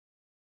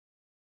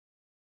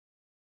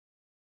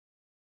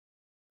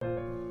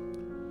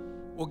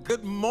Well,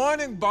 good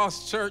morning,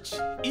 Boss Church,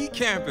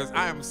 eCampus.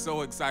 I am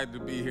so excited to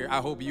be here.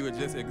 I hope you are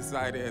just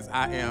excited as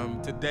I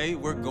am. Today,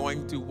 we're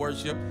going to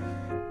worship.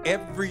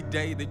 Every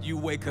day that you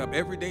wake up,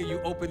 every day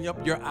you open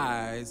up your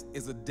eyes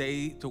is a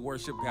day to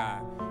worship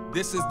God.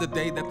 This is the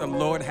day that the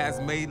Lord has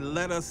made.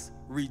 Let us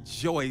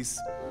rejoice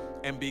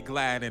and be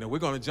glad in it. We're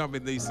going to jump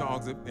in these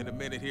songs in a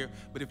minute here,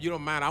 but if you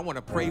don't mind, I want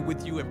to pray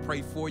with you and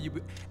pray for you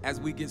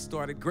as we get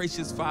started.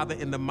 Gracious Father,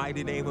 in the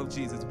mighty name of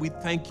Jesus, we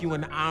thank you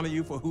and honor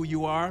you for who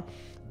you are.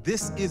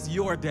 This is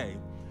your day.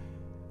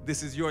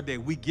 This is your day.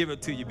 We give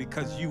it to you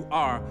because you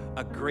are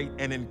a great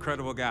and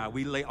incredible God.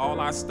 We lay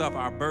all our stuff,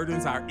 our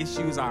burdens, our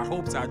issues, our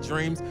hopes, our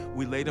dreams,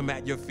 we lay them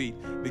at your feet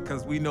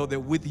because we know that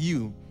with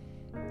you,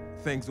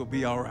 things will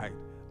be all right.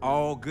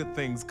 All good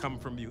things come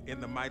from you in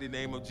the mighty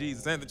name of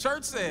Jesus. And the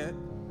church said,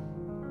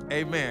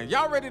 amen.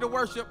 Y'all ready to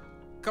worship?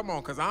 Come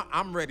on, because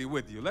I'm ready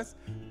with you. Let's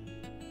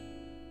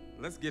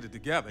get it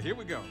together. Here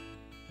we go.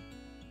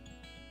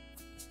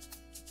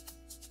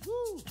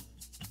 Woo.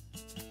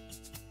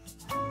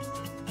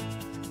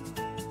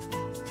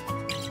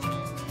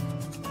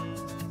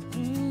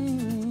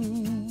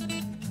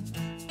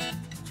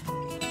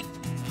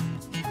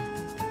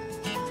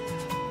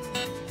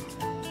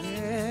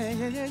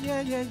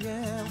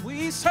 Yeah.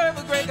 We serve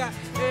a great God.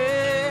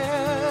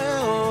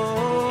 Yeah.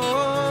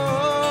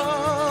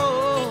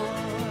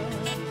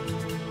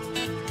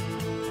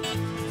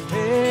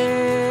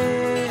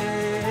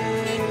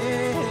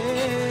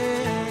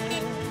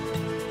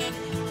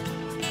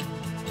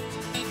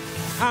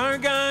 Our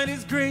God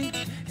is great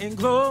and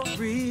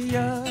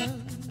glorious.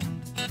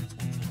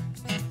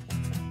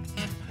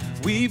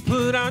 We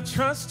put our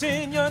trust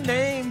in your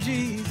name,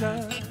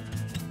 Jesus.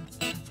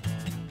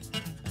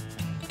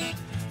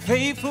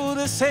 Faithful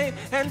to save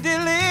and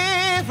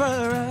deliver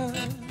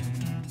us.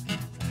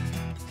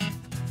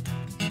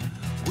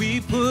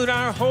 We put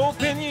our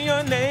hope in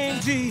your name,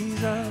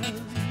 Jesus.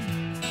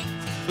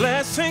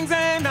 Blessings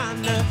and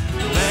honor,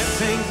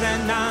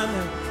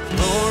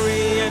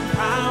 glory and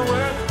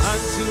power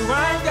unto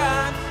our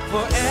God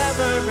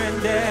forever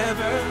and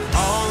ever.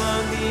 All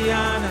of the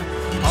honor,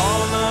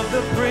 all of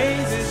the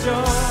praise is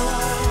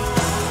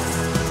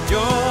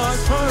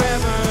yours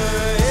forever.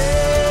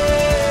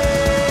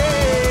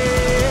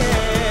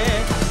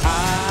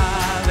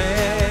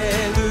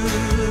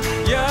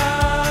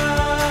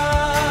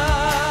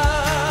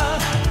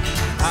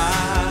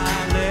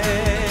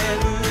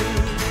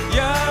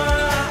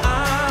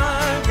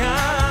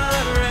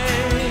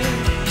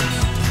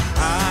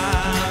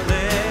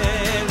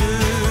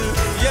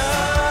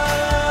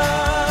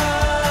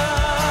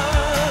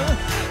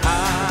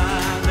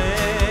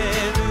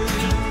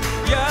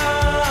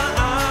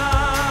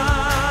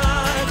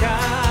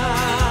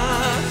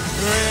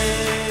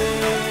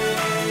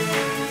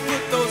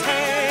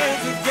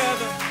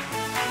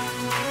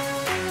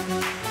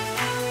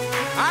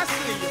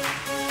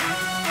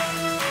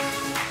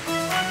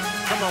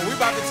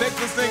 Take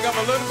this thing up a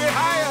little bit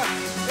higher.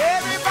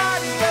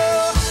 Everybody,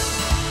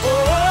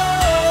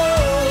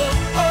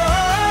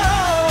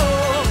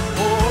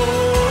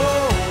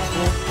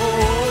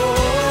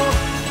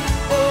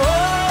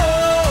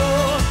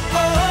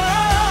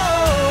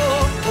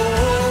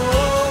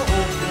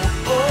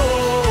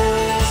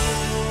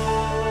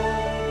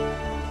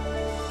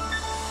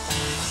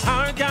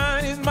 Our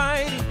God is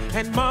mighty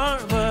and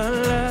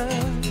marvelous.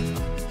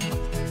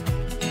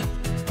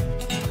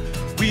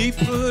 We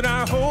put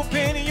our hope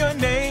in your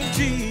name,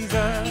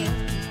 Jesus.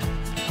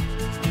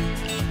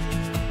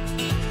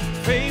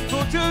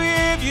 Faithful to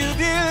give you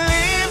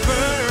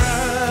deliver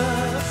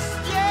us.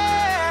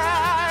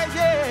 Yeah.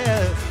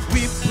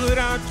 We put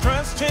our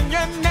trust in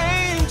your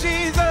name,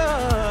 Jesus.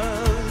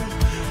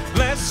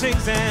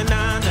 Blessings and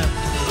honor,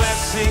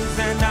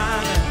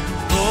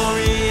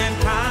 glory and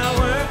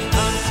power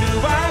unto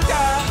our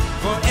God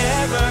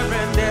forever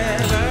and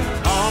ever.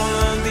 All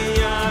of the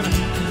honor,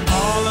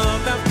 all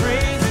of the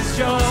praise is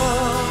yours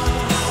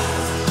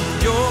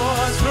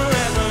forever.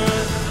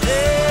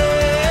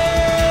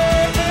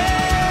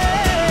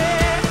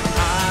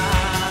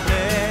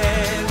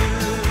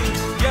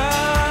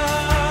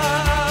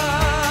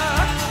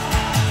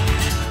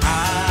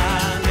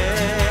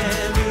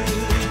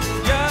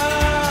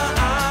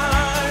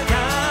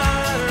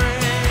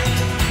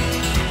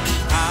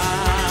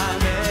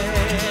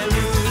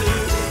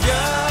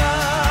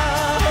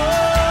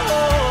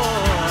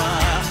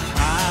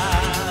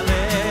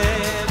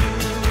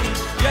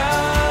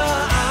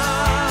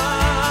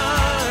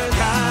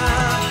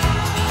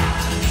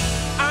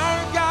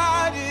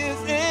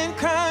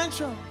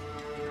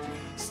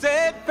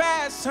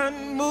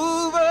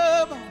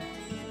 Unmovable,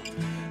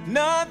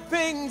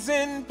 nothing's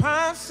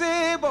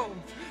impossible,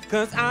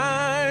 'cause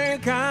our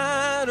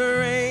God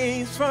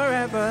reigns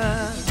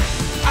forever.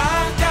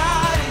 Our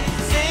God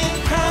is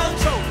in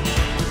control,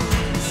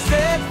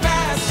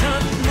 steadfast,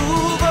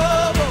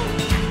 unmovable,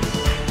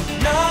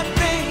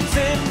 nothing's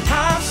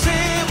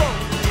impossible,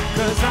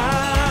 'cause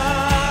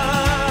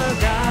our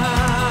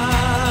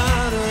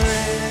God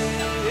reigns.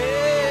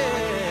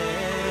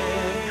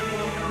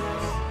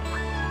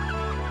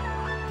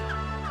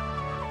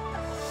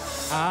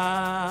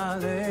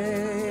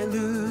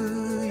 hallelujah.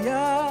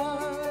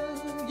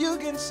 You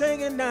can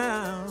sing it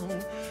now.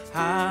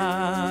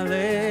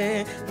 Hallelujah.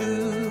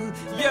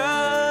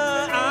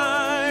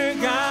 Our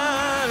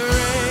God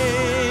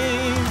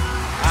reigns.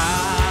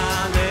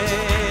 Hallelujah.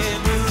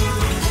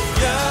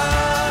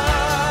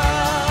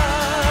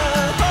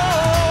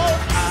 Oh,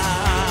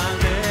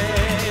 hallelujah.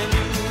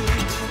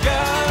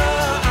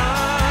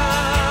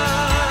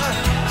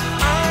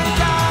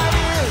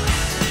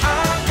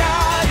 Our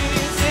God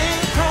is in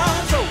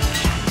control.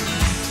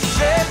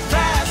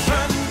 Steadfast,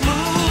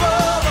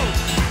 unmovable.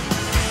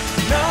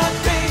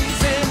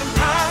 Nothing's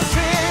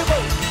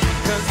impossible,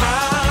 'cause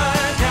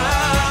our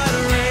God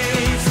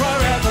reigns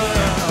forever.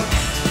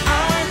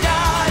 Our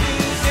God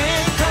is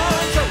in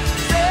control.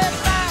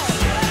 Steadfast,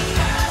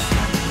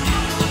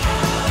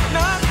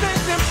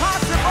 nothing's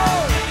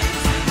impossible,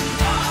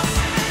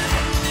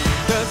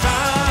 'cause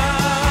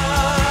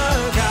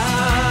our God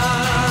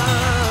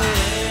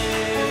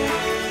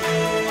reigns.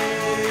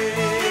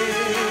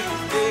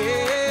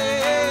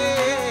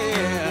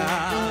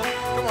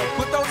 Come on,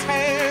 put those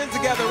hands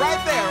together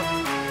right there.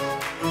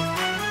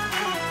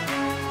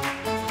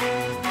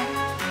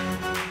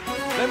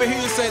 Let me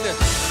hear you say this.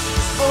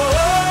 Oh,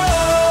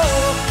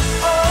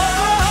 oh,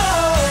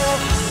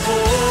 oh,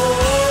 oh,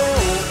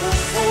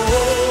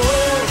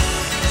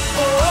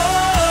 oh, oh,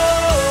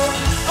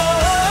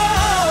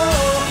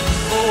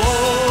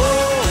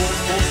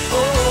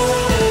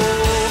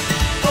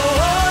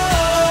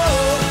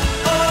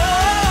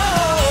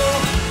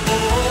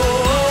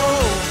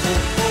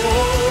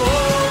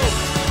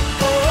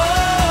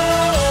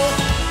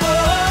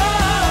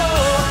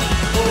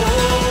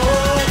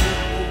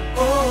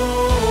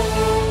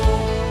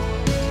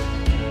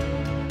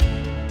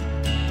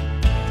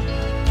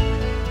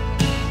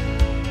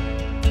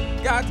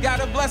 God's got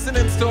a blessing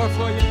in store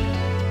for you.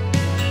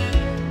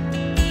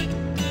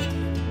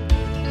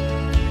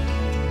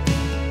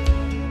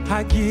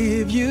 I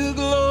give you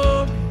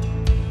glory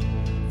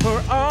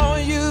for all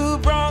you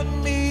brought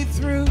me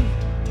through.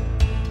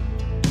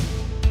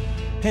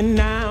 And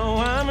now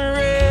I'm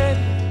ready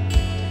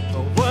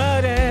for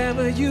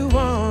whatever you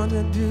want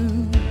to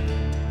do.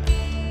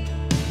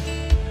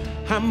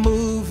 I'm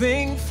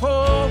moving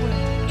forward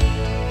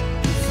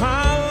to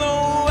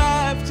follow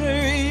after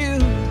you.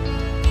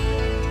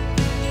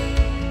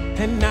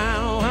 And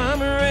now I'm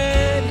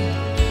ready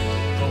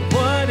for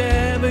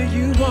whatever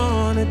you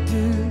want to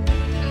do.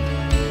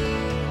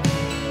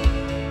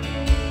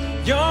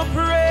 Your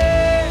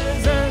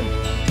presence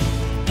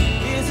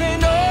is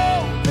an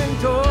open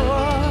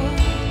door.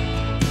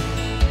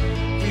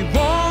 We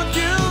want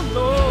you,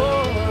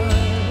 Lord,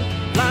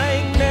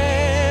 like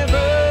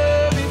never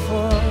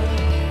before.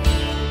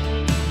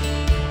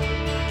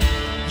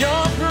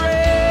 Your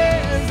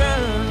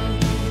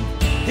presence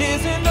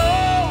is an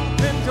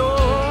open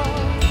door.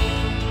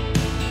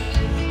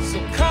 So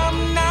come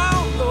now,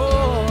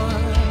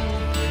 Lord,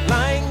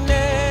 like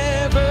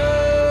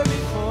never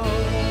before.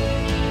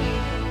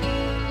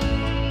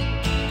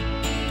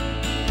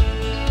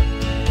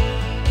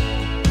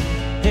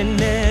 In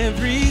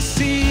every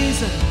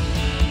season,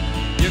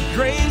 your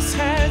grace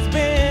has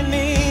been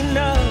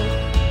enough.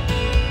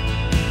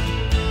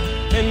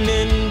 And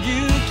in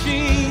you,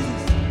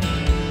 Jesus,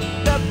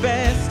 the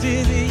best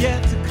is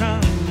yet to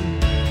come.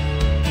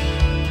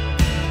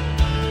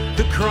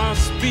 The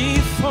cross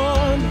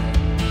before me,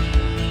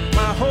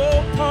 my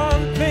hope on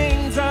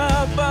things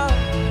above.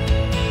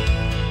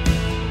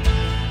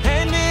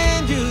 And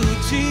in you,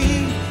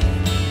 Jesus,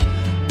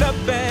 the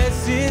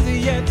best is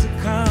yet to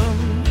come.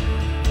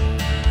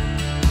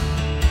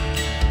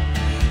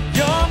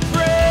 Your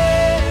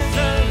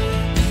presence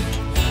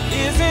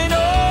is an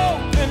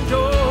open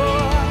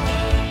door.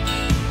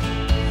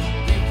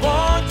 We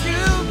want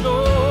you,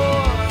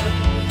 Lord,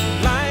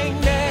 like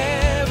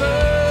never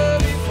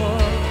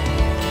before.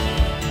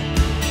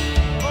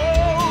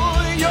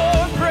 Oh, your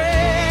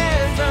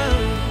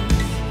presence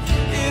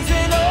is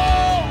an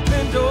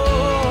open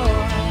door.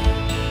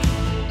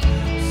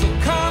 So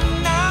come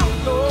now,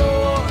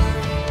 Lord,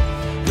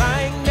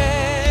 like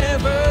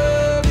never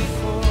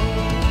before.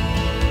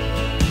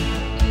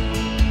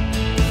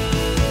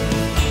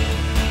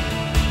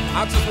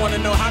 I just want to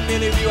know how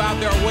many of you out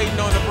there are waiting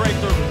on a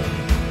breakthrough.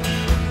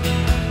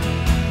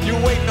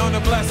 You're waiting on a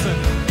blessing.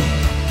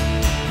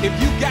 If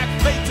you got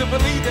faith to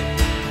believe it,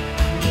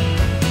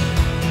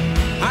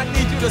 I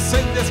need you to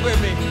sing this with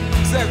me.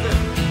 It says this.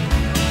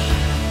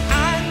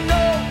 I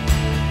know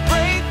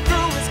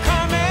breakthrough is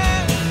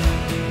coming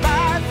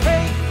by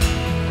faith.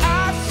 I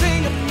see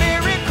a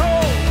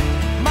miracle.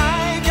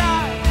 My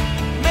God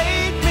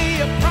made me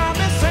a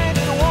promise and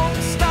it won't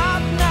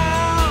stop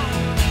now.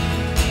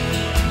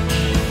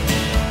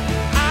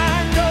 I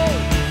know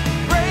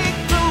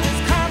breakthrough is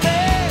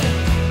coming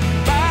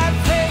by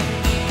faith.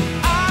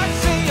 I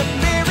see a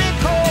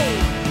miracle.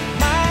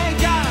 My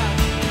God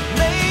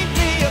made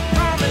me a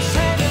promise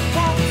and it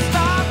won't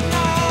stop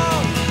now.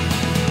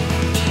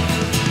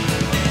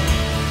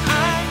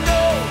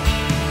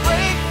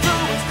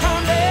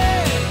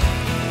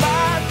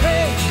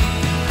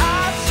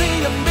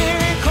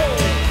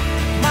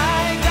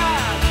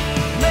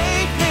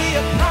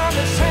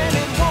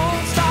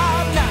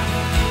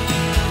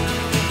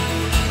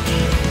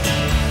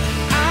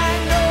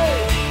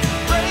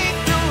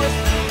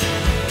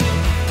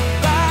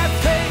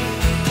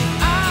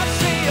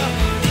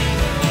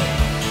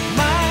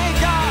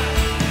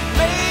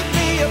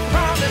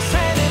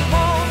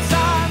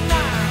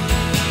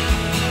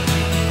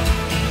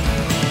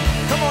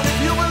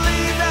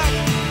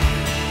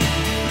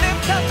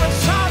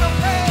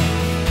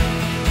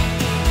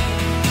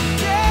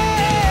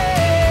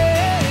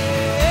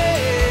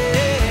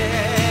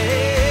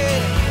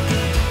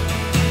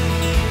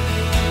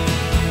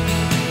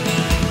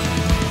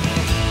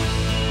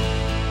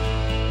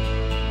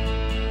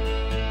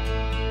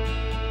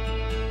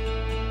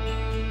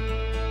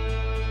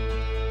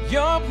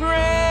 Your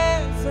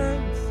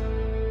presence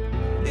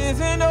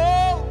is an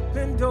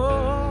open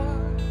door.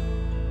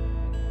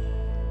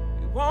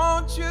 We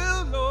want you,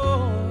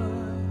 Lord,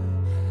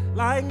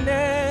 like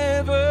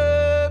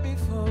never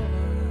before.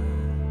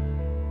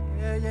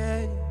 Yeah,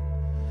 yeah,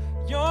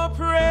 yeah. Your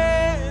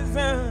presence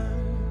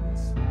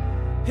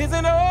is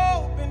an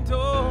open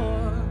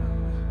door.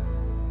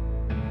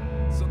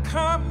 So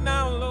come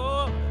now,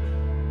 Lord,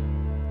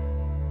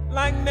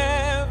 like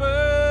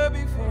never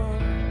before.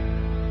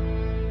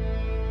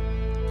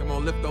 Come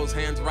on, lift those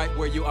hands right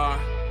where you are.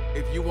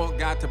 If you want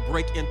God to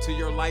break into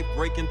your life,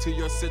 break into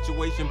your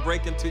situation,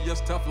 break into your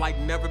stuff like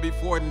never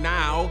before,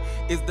 now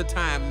is the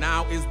time.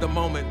 Now is the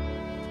moment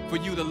for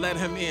you to let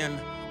him in.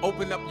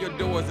 Open up your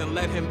doors and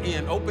let him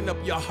in. Open up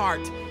your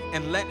heart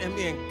and let him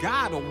in.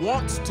 God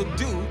wants to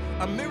do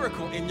a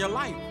miracle in your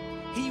life.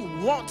 He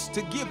wants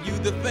to give you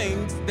the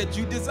things that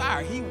you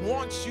desire. He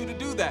wants you to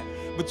do that.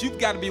 But you've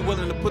got to be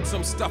willing to put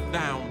some stuff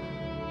down.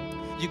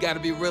 You got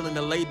to be willing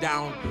to lay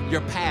down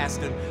your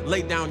past and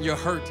lay down your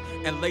hurt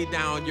and lay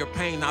down your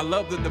pain. I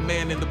love that the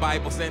man in the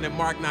Bible saying in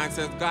Mark 9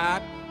 says,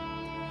 God,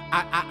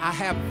 I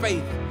have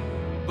faith,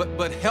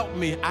 but help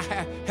me.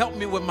 Help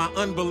me with my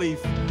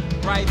unbelief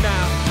right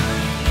now.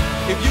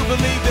 If you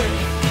believe that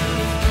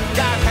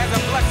God has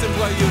a blessing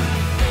for you,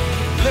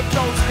 lift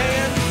those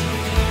hands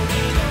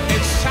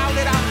and shout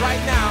it out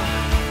right now.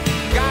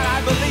 God,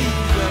 I believe.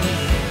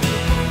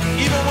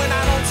 Even when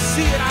I don't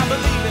see it, I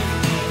believe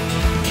it.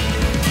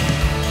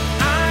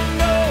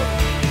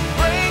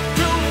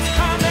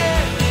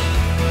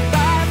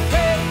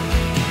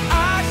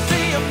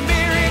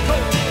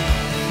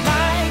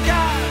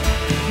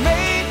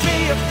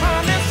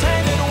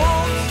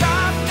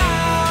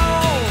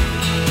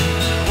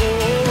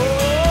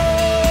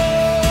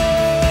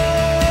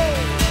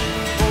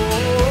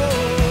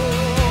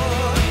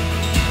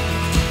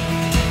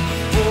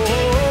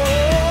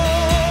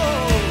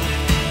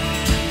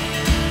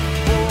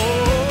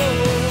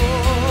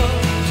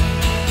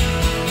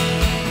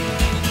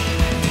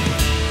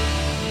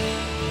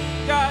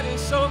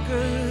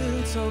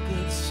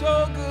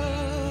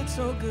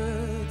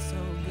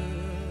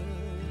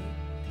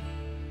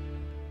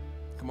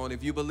 Come on,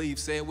 if you believe,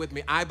 say it with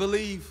me. I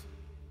believe.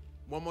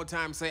 One more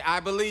time, say, I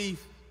believe.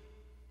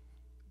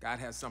 God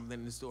has something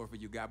in store for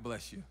you. God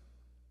bless you.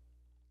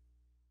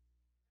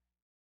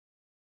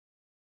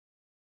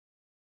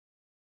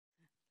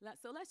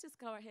 So let's just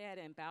go ahead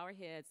and bow our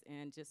heads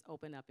and just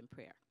open up in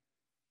prayer.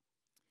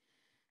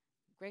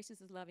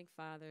 Gracious and loving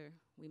Father,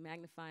 we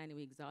magnify and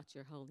we exalt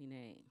your holy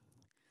name.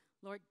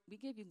 Lord, we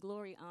give you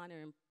glory,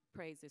 honor, and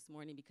praise this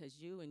morning because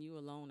you and you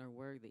alone are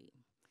worthy.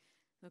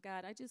 So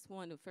God, I just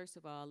want to, first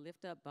of all,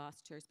 lift up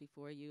Boss Church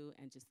before you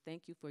and just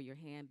thank you for your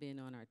hand being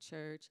on our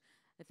church.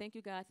 I thank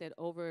you, God, that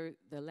over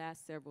the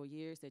last several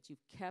years that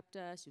you've kept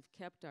us, you've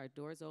kept our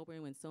doors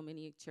open when so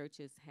many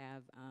churches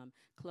have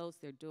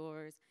closed their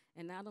doors.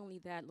 And not only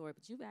that, Lord,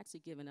 but you've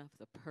actually given us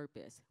the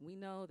purpose. We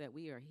know that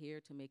we are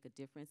here to make a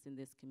difference in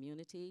this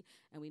community,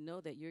 and we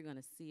know that you're going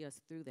to see us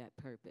through that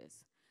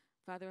purpose.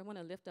 Father, I want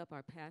to lift up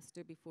our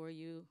pastor before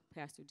you,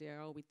 Pastor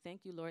Darrell. We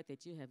thank you, Lord,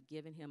 that you have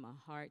given him a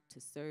heart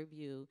to serve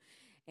you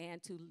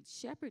and to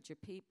shepherd your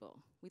people.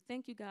 We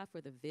thank you, God,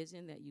 for the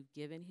vision that you've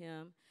given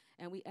him.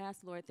 And we ask,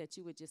 Lord, that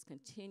you would just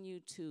continue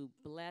to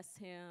bless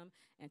him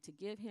and to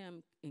give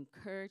him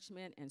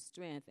encouragement and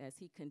strength as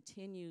he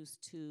continues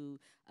to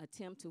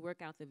attempt to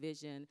work out the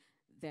vision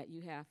that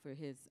you have for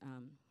his,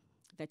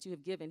 that you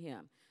have given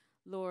him.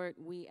 Lord,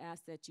 we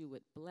ask that you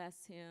would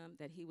bless him,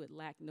 that he would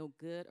lack no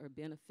good or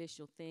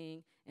beneficial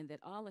thing, and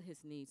that all of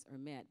his needs are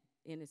met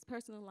in his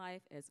personal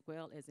life as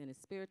well as in his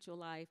spiritual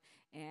life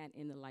and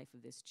in the life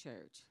of this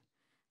church.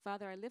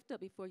 Father, I lift up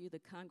before you the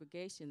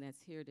congregation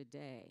that's here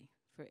today.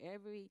 For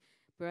every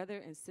brother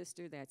and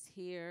sister that's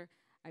here,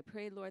 I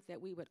pray, Lord,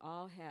 that we would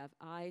all have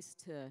eyes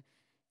to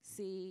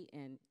see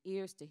and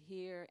ears to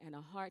hear and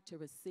a heart to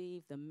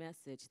receive the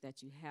message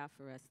that you have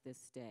for us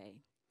this day.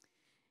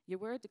 Your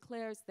word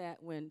declares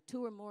that when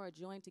two or more are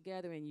joined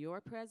together in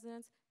your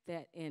presence,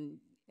 that in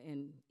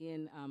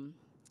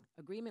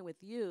agreement with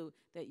you,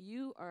 that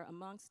you are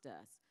amongst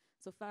us.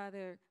 So,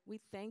 Father, we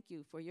thank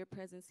you for your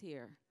presence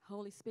here.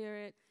 Holy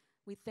Spirit,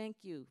 we thank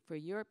you for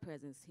your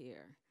presence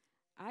here.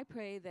 I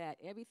pray that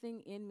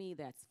everything in me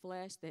that's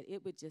flesh, that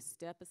it would just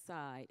step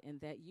aside and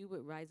that you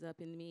would rise up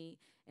in me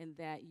and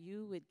that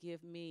you would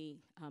give me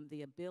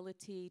the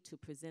ability to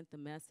present the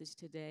message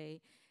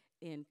today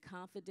in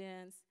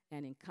confidence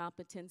and in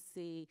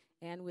competency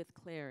and with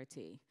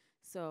clarity.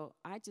 So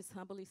I just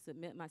humbly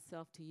submit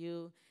myself to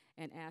you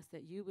and ask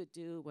that you would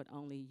do what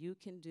only you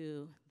can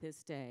do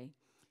this day.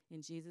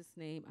 In Jesus'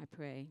 name I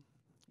pray,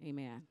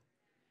 amen.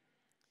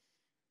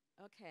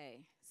 Okay,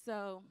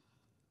 so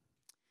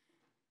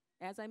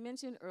as I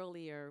mentioned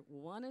earlier,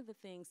 one of the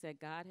things that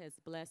God has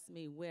blessed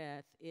me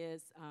with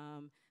is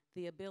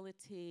the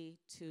ability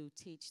to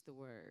teach the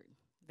word.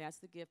 That's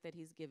the gift that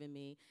he's given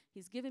me.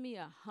 He's given me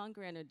a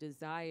hunger and a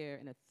desire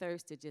and a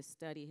thirst to just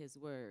study his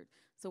word.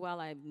 So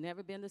while I've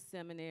never been to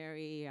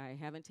seminary, I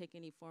haven't taken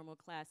any formal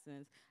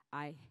classes,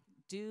 I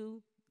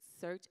do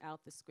search out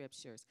the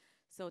scriptures.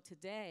 So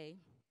today,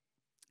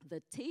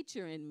 the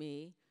teacher in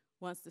me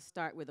wants to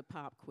start with a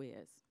pop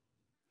quiz.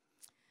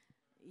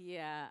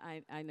 Yeah,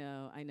 I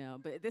know.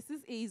 But this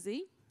is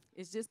easy.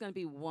 It's just going to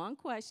be one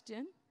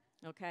question,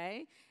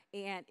 okay?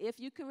 And if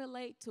you can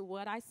relate to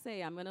what I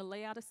say, I'm going to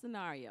lay out a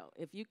scenario.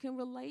 If you can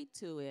relate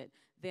to it,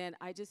 then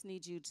I just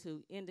need you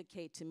to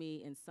indicate to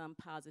me in some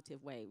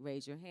positive way.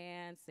 Raise your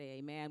hand, say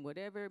amen,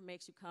 whatever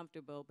makes you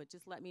comfortable, but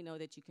just let me know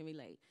that you can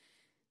relate.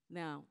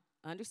 Now,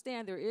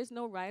 understand there is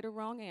no right or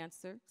wrong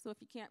answer. So if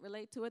you can't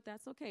relate to it,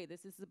 that's okay.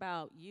 This is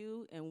about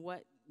you and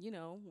what,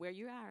 where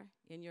you are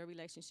in your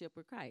relationship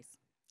with Christ.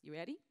 You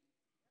ready?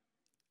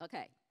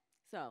 Okay.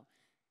 So,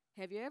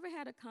 have you ever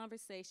had a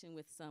conversation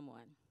with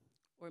someone?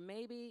 Or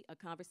maybe a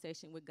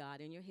conversation with God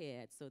in your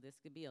head. So this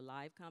could be a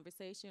live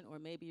conversation, or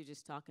maybe you're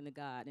just talking to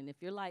God. And if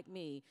you're like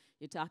me,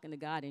 you're talking to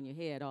God in your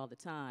head all the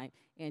time,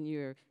 and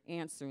you're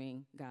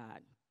answering God.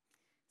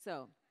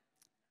 So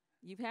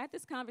you've had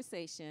this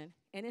conversation,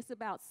 and it's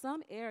about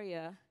some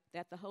area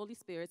that the Holy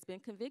Spirit's been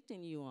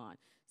convicting you on.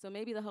 So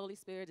maybe the Holy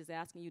Spirit is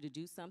asking you to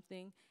do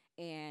something,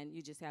 and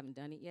you just haven't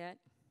done it yet.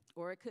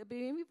 Or it could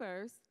be in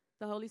reverse.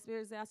 The Holy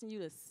Spirit is asking you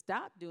to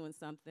stop doing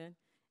something,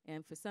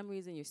 and for some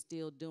reason you're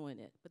still doing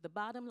it. But the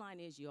bottom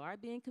line is you are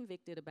being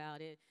convicted about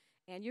it,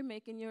 and you're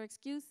making your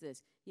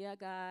excuses. Yeah,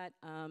 God,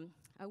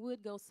 I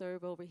would go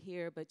serve over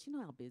here, but you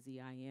know how busy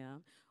I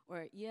am.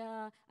 Or,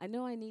 yeah, I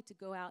know I need to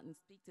go out and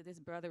speak to this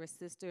brother or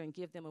sister and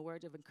give them a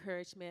word of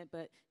encouragement,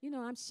 but,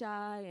 I'm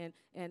shy,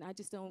 and I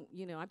just don't,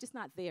 I'm just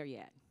not there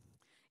yet.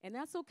 And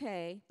that's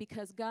okay,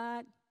 because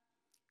God,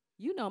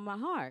 you know my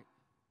heart,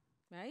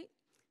 right?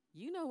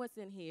 You know what's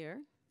in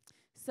here.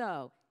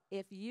 So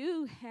if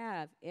you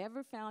have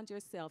ever found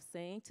yourself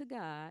saying to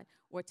God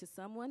or to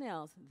someone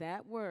else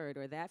that word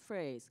or that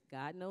phrase,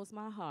 God knows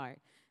my heart,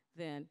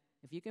 then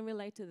if you can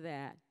relate to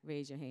that,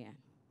 raise your hand.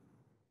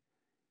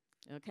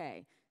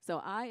 Okay,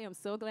 so I am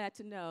so glad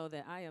to know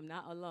that I am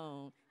not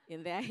alone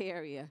in that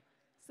area.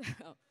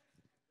 So,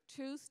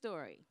 true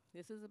story.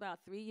 This is about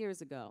 3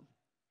 years ago.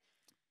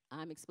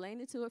 I'm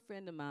explaining to a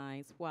friend of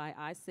mine why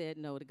I said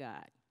no to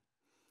God.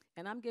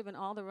 And I'm giving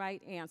all the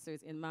right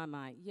answers in my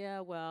mind.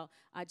 Yeah, well,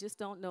 I just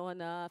don't know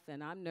enough,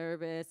 and I'm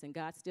nervous, and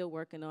God's still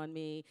working on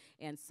me,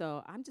 and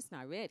so I'm just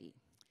not ready.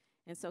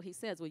 And so he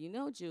says,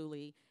 well,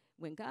 Julie,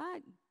 when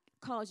God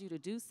calls you to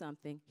do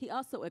something, he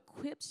also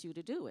equips you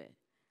to do it.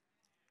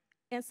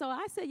 And so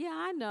I said, yeah,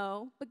 I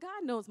know, but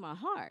God knows my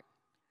heart.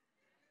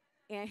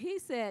 And he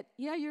said,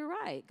 yeah, you're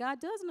right. God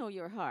does know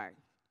your heart.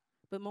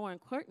 But more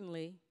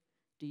importantly,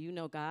 do you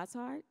know God's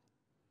heart?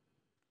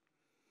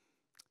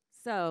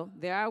 So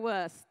there I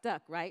was,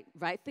 stuck right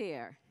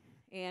there.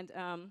 And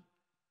I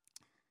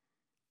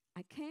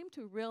came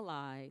to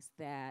realize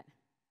that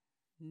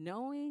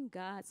knowing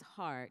God's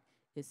heart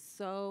is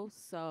so,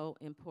 so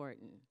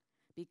important,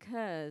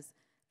 because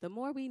the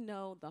more we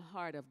know the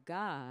heart of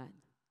God,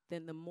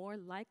 then the more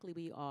likely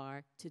we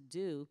are to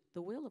do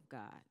the will of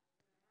God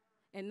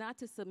and not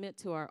to submit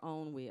to our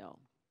own will.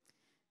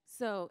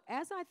 So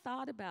as I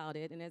thought about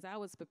it and as I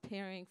was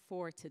preparing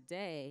for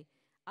today,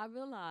 I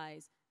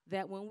realized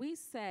that when we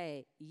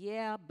say,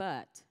 yeah,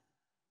 but,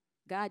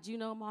 God, you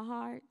know my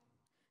heart,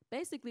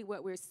 basically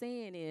what we're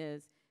saying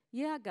is,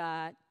 yeah,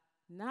 God,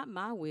 not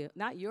my will,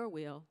 not your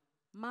will,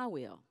 my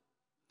will.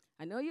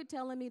 I know you're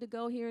telling me to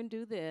go here and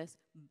do this,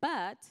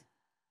 but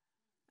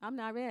I'm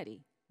not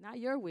ready. Not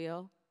your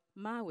will,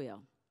 my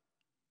will.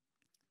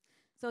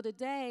 So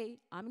today,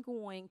 I'm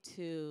going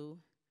to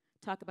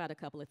talk about a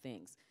couple of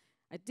things.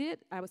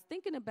 I was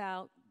thinking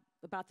about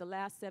the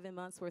last 7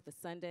 months worth of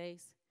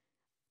Sundays.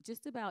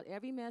 Just about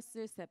every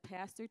message that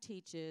pastor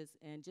teaches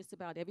and just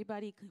about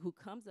everybody who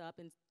comes up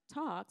and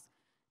talks,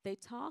 they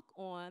talk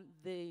on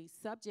the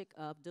subject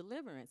of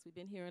deliverance. We've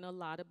been hearing a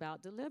lot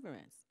about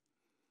deliverance.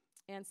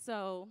 And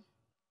so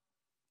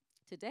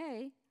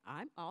today,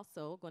 I'm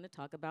also going to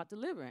talk about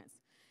deliverance.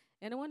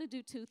 And I want to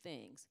do two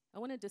things. I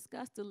want to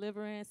discuss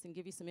deliverance and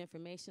give you some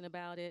information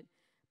about it.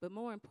 But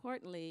more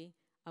importantly,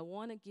 I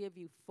want to give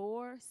you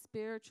 4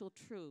 spiritual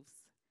truths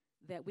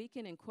that we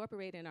can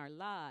incorporate in our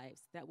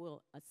lives that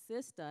will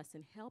assist us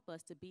and help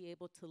us to be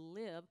able to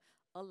live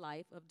a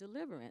life of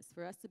deliverance,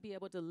 for us to be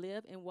able to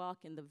live and walk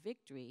in the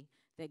victory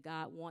that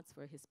God wants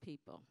for his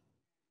people.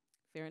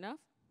 Fair enough?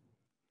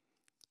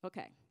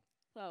 Okay.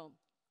 So,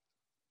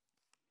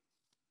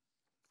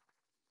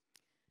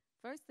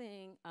 first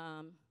thing,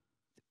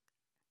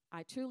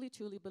 I truly,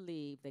 truly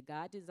believe that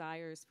God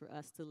desires for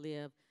us to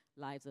live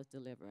lives of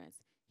deliverance.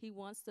 He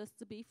wants us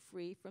to be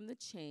free from the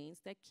chains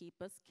that keep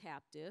us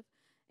captive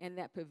and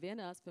that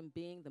prevent us from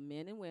being the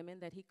men and women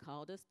that he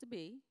called us to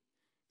be,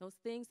 those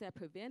things that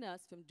prevent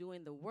us from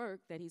doing the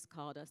work that he's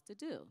called us to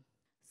do.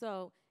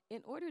 So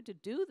in order to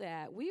do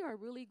that, we are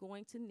really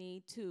going to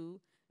need to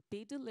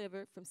be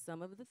delivered from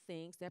some of the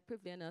things that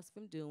prevent us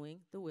from doing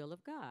the will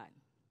of God.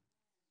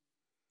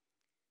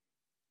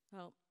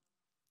 Well,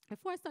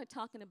 before I start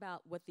talking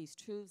about what these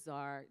truths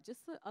are,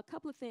 just a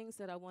couple of things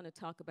that I want to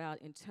talk about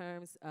in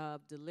terms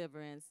of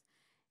deliverance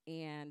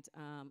and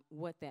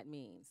what that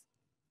means.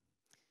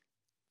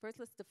 First,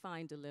 let's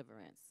define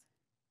deliverance.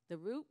 The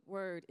root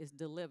word is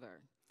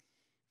deliver.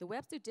 The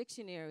Webster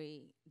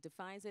Dictionary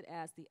defines it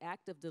as the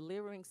act of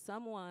delivering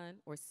someone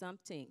or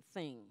something,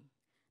 thing,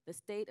 the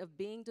state of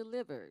being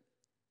delivered,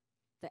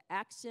 the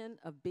action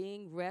of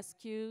being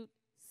rescued,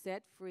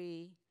 set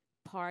free,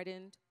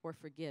 pardoned, or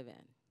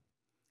forgiven.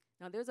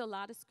 Now, there's a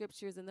lot of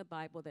scriptures in the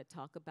Bible that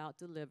talk about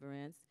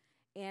deliverance,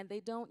 and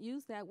they don't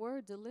use that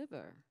word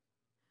deliver.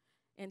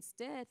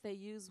 Instead, they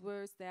use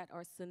words that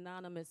are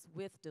synonymous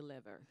with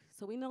deliver.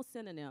 So we know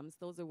synonyms.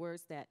 Those are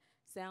words that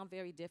sound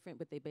very different,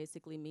 but they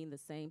basically mean the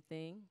same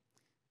thing.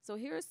 So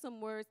here are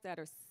some words that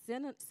are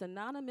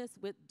synonymous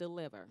with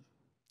deliver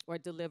or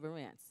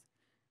deliverance: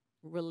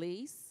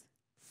 release,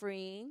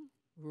 freeing,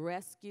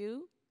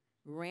 rescue,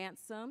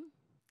 ransom,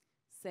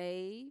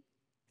 save,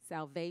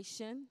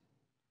 salvation,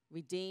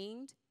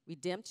 redeemed,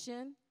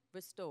 redemption,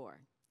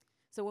 restore.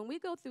 So when we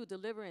go through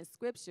deliverance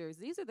scriptures,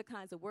 these are the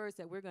kinds of words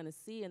that we're going to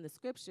see in the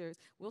scriptures.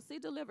 We'll see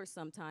deliver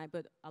sometime,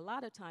 but a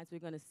lot of times we're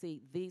going to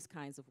see these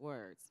kinds of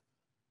words.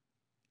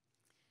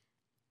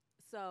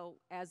 So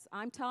as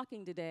I'm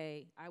talking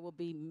today, I will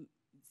be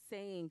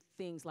saying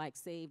things like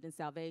saved and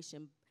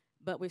salvation,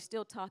 but we're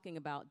still talking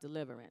about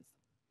deliverance.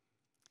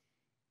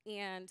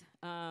 And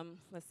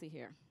let's see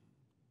here.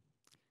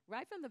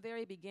 Right from the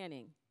very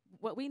beginning,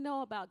 what we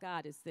know about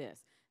God is this,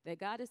 that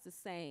God is the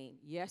same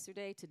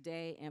yesterday,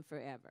 today, and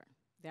forever.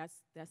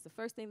 That's the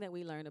first thing that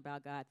we learn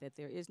about God, that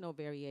there is no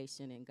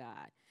variation in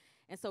God.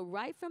 And so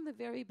right from the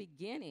very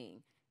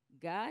beginning,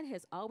 God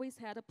has always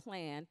had a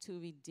plan to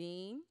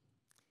redeem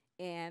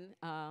and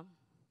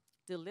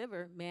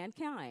deliver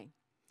mankind.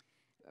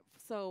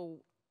 So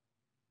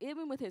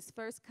even with his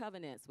first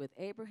covenants with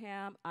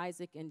Abraham,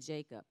 Isaac, and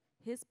Jacob,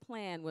 his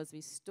plan was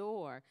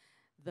restore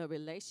the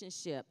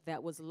relationship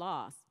that was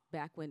lost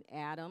back when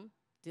Adam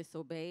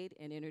disobeyed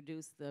and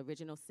introduced the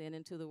original sin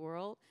into the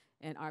world,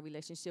 and our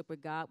relationship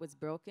with God was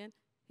broken.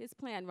 His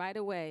plan right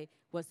away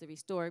was to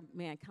restore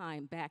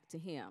mankind back to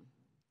him.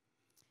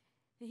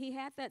 He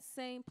had that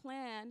same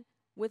plan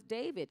with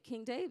David,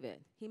 King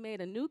David. He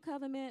made a new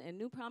covenant and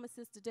new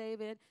promises to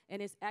David,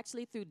 and it's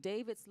actually through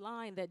David's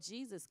line that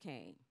Jesus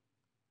came.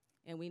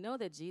 And we know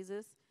that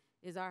Jesus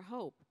is our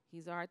hope.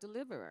 He's our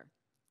deliverer.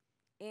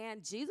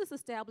 And Jesus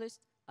established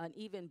an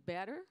even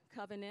better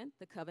covenant,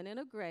 the covenant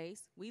of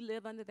grace. We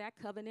live under that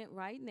covenant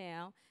right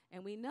now,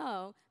 and we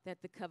know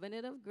that the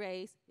covenant of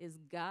grace is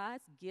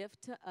God's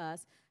gift to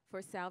us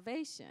for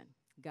salvation.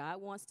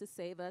 God wants to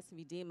save us,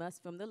 redeem us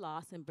from the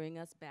loss, and bring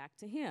us back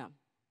to him.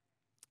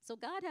 So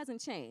God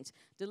hasn't changed.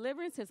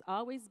 Deliverance has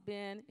always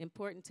been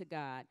important to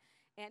God,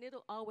 and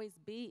it'll always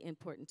be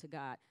important to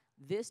God,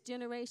 this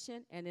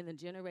generation and in the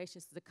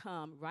generations to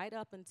come, right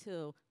up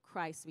until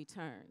Christ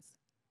returns.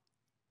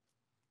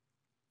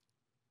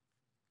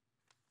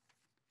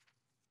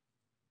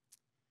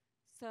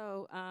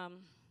 So,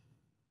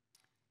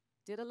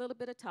 did a little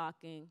bit of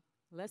talking.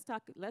 Let's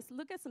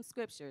look at some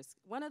scriptures.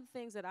 One of the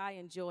things that I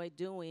enjoy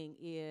doing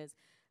is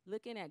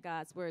looking at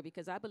God's word,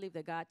 because I believe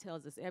that God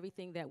tells us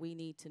everything that we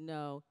need to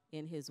know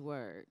in his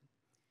word.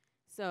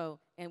 So,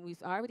 and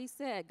we've already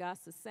said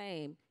God's the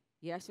same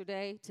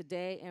yesterday,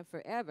 today, and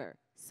forever.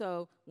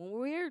 So when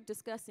we're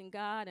discussing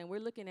God and we're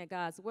looking at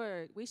God's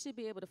word, we should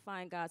be able to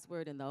find God's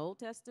word in the Old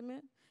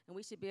Testament, and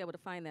we should be able to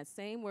find that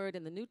same word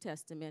in the New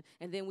Testament,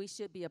 and then we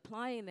should be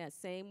applying that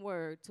same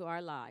word to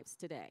our lives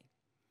today.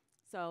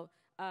 So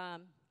I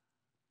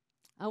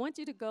want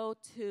you to go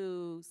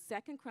to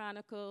 2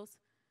 Chronicles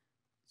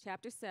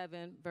chapter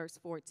 7, verse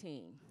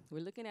 14.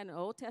 We're looking at an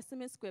Old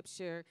Testament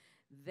scripture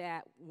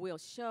that will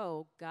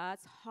show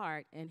God's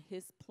heart and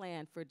his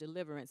plan for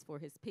deliverance for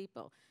his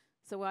people.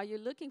 So while you're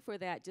looking for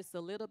that, just a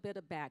little bit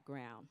of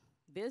background.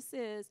 This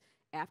is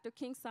after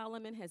King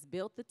Solomon has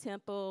built the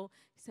temple.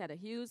 He's had a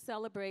huge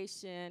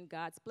celebration.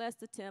 God's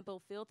blessed the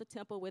temple, filled the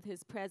temple with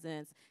his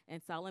presence,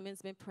 and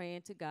Solomon's been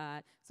praying to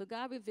God. So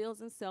God reveals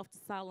himself to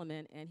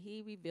Solomon, and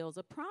he reveals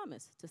a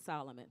promise to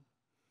Solomon.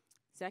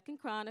 2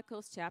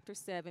 Chronicles chapter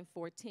 7,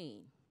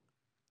 14.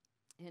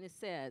 And it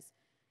says,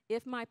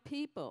 "If my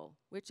people,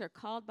 which are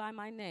called by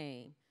my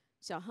name,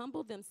 shall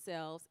humble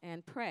themselves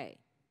and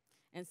pray,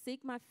 and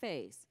seek my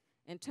face,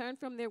 and turn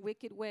from their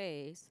wicked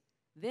ways,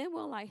 then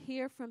will I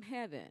hear from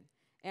heaven,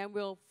 and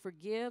will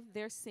forgive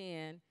their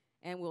sin,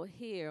 and will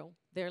heal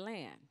their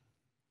land."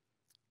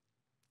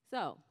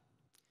 So,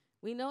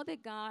 we know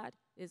that God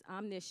is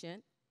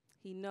omniscient.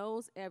 He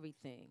knows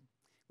everything.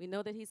 We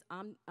know that he's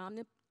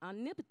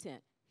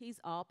omnipotent. He's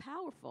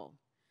all-powerful.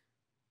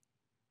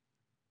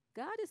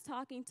 God is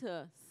talking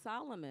to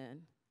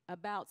Solomon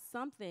about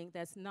something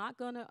that's not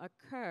going to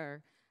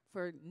occur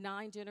for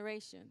 9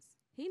 generations.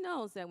 He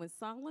knows that when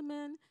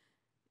Solomon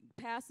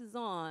passes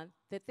on,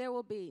 that there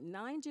will be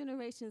 9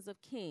 generations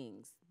of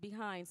kings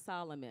behind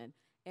Solomon,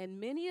 and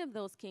many of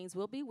those kings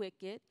will be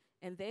wicked,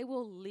 and they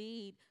will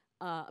lead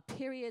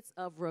periods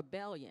of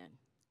rebellion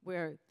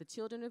where the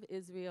children of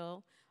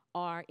Israel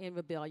are in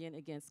rebellion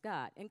against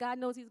God. And God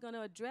knows he's going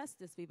to address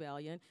this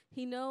rebellion.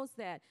 He knows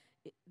that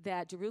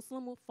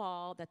Jerusalem will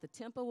fall, that the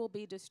temple will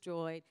be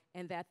destroyed,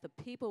 and that the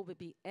people will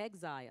be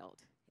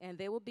exiled, and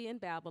they will be in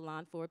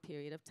Babylon for a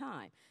period of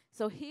time.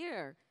 So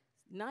here,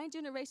 9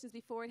 generations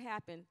before it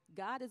happened,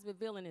 God is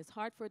revealing his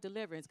heart for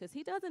deliverance because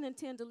he doesn't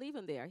intend to leave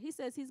them there. He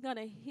says he's going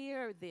to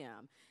hear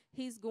them.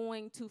 He's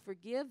going to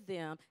forgive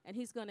them, and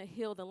he's going to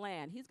heal the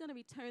land. He's going to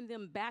return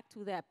them back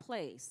to that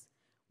place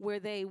where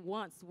they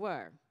once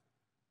were.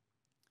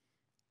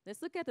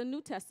 Let's look at the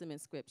New Testament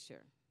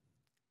scripture.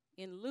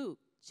 In Luke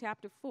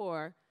chapter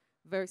 4,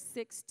 verse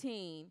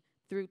 16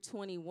 through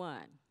 21,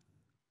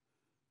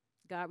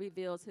 God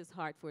reveals his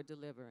heart for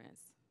deliverance.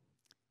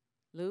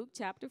 Luke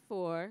chapter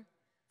 4,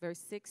 verse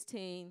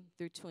 16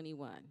 through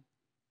 21.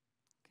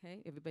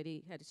 Okay,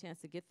 everybody had a chance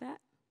to get that?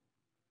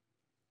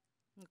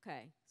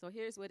 Okay, so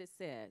here's what it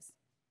says.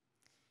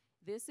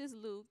 This is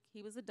Luke.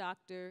 He was a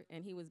doctor,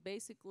 and he was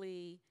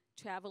basically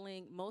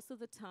traveling most of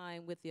the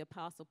time with the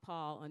Apostle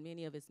Paul on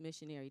many of his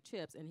missionary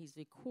trips, and he's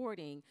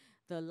recording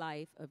the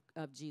life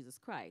of Jesus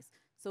Christ.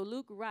 So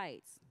Luke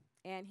writes,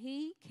 and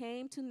he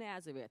came to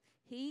Nazareth.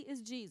 He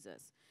is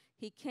Jesus.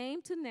 He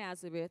came to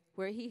Nazareth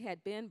where he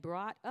had been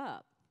brought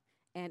up.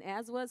 And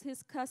as was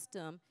his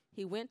custom,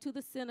 he went to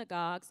the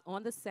synagogues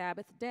on the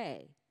Sabbath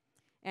day.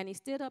 And he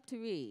stood up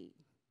to read.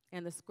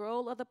 And the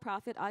scroll of the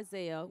prophet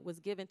Isaiah was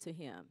given to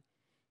him.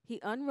 He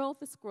unrolled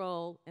the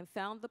scroll and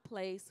found the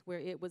place where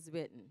it was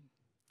written,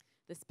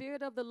 "The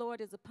Spirit of the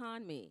Lord is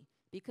upon me,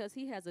 because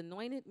he has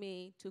anointed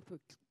me to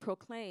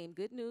proclaim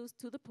good news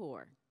to the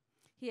poor.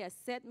 He has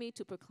set me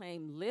to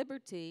proclaim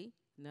liberty,"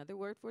 another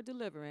word for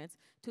deliverance,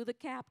 "to the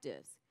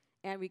captives,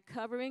 and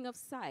recovering of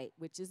sight,"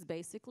 which is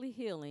basically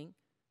healing,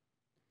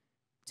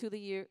 to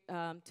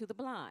the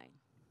blind,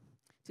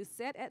 to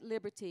set at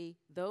liberty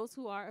those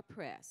who are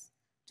oppressed,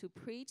 to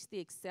preach the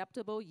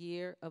acceptable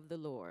year of the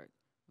Lord.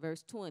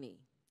 Verse 20,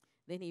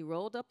 then he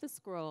rolled up the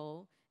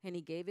scroll, and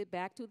he gave it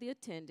back to the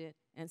attendant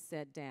and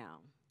sat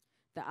down.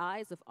 The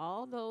eyes of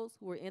all those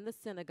who were in the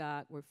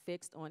synagogue were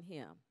fixed on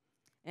him,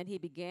 and he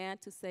began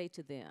to say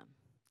to them,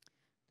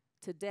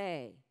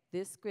 "Today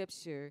this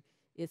scripture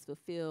is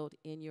fulfilled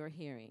in your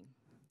hearing."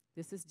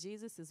 This is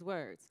Jesus'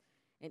 words.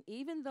 And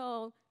even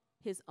though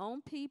his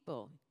own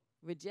people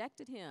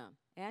rejected him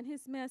and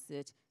his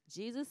message,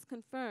 Jesus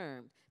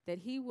confirmed that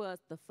he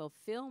was the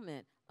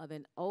fulfillment of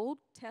an Old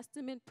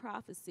Testament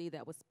prophecy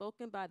that was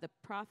spoken by the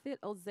prophet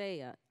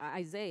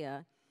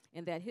Isaiah,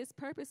 and that his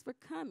purpose for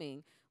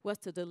coming was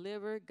to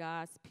deliver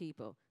God's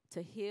people,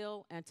 to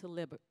heal and to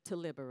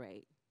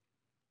liberate.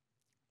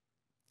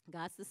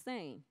 God's the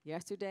same,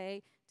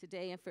 yesterday,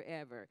 today, and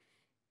forever.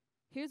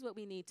 Here's what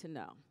we need to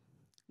know.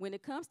 When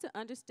it comes to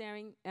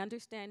understanding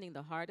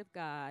the heart of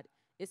God,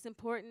 it's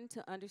important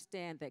to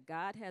understand that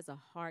God has a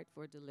heart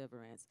for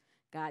deliverance.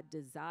 God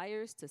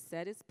desires to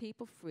set his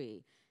people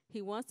free.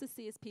 He wants to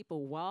see his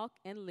people walk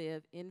and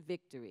live in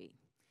victory,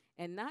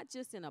 and not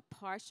just in a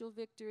partial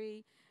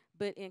victory,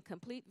 but in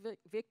complete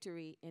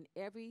victory in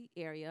every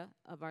area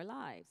of our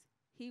lives.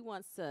 He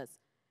wants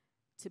us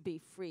to be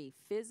free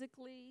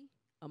physically,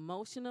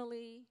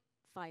 emotionally,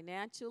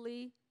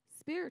 financially,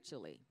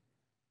 spiritually.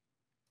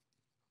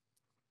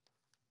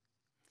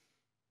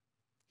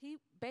 He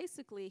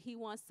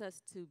wants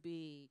us to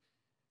be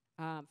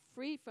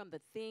free from the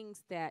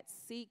things that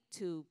seek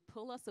to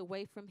pull us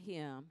away from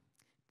him,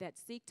 that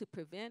seek to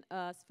prevent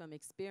us from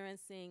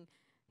experiencing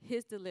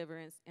his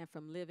deliverance and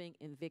from living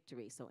in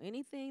victory. So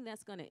anything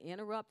that's going to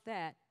interrupt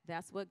that,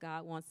 that's what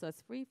God wants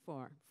us free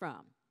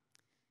from.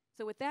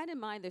 So with that in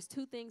mind, there's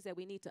two things that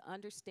we need to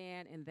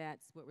understand, and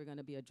that's what we're going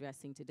to be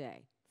addressing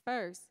today.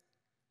 First,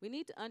 we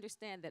need to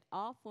understand that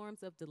all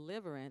forms of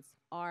deliverance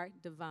are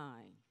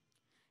divine.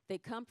 They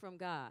come from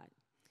God.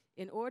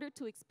 In order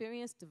to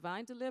experience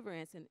divine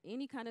deliverance and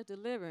any kind of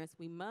deliverance,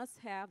 we must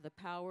have the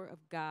power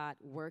of God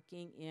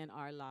working in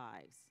our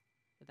lives.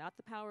 Without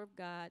the power of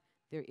God,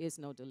 there is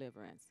no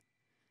deliverance.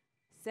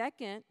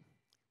 Second,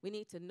 we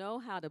need to know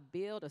how to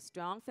build a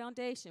strong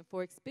foundation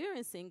for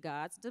experiencing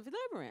God's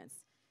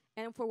deliverance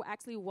and for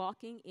actually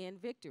walking in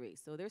victory.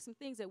 So there's some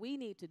things that we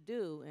need to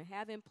do and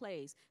have in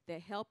place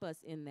that help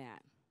us in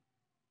that.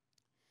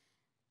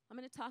 I'm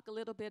going to talk a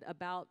little bit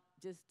about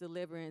just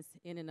deliverance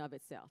in and of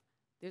itself.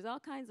 There's all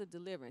kinds of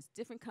deliverance,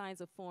 different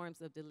kinds of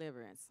forms of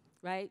deliverance,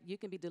 right? You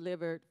can be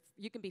delivered,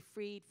 you can be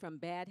freed from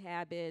bad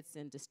habits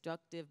and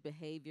destructive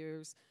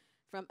behaviors,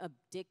 from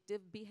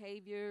addictive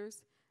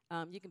behaviors.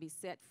 You can be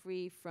set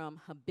free from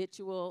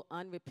habitual,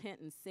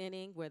 unrepentant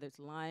sinning, whether it's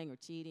lying or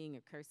cheating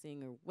or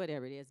cursing or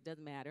whatever it is,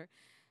 doesn't matter.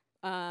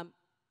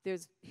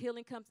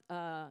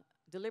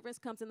 Deliverance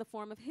comes in the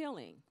form of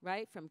healing,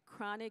 right? From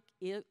chronic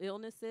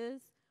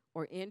illnesses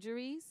or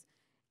injuries.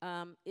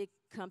 It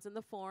comes in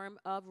the form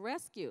of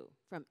rescue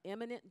from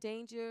imminent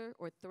danger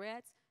or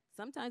threats.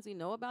 Sometimes we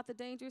know about the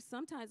dangers.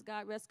 Sometimes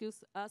God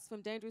rescues us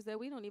from dangers that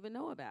we don't even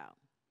know about.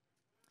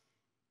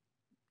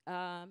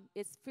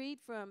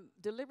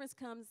 Deliverance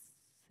comes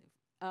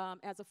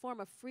as a form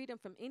of freedom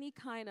from any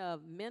kind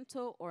of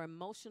mental or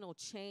emotional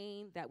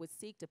chain that would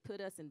seek to put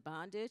us in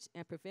bondage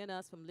and prevent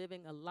us from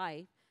living a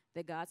life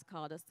that God's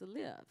called us to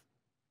live.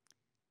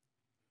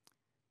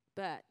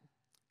 But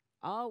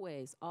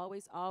always,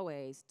 always,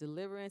 always,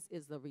 deliverance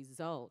is the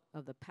result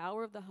of the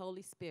power of the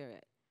Holy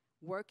Spirit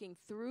working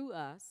through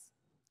us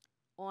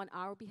on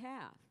our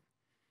behalf.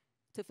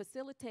 to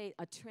facilitate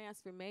a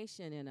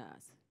transformation in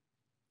us.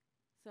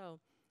 So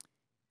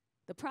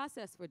the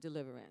process for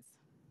deliverance,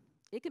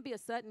 it can be a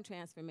sudden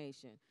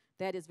transformation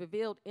that is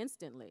revealed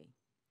instantly.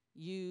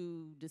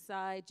 You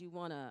decide you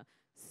want to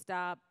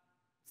stop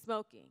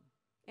smoking,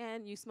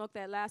 and you smoke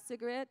that last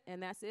cigarette,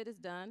 and that's it, it's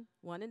done,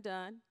 one and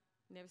done,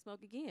 never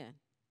smoke again.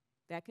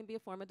 That can be a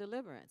form of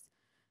deliverance.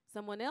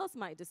 Someone else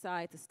might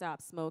decide to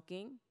stop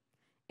smoking,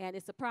 and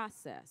it's a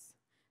process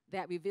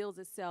that reveals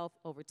itself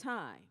over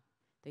time.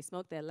 They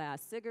smoke that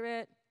last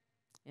cigarette,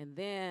 and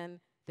then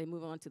they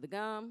move on to the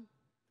gum,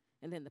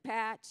 and then the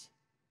patch,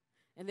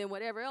 and then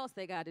whatever else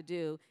they got to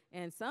do,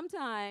 and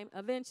sometime,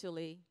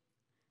 eventually,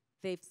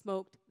 they've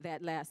smoked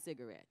that last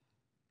cigarette.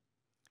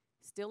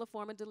 Still a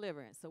form of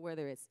deliverance. So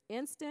whether it's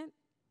instant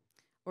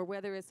or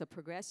whether it's a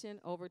progression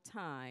over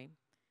time,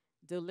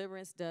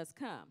 deliverance does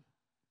come.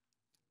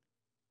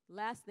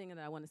 Last thing that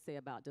I want to say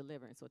about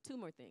deliverance, so two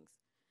more things.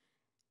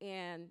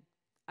 And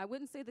I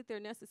wouldn't say that they're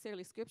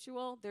necessarily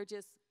scriptural. They're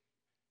just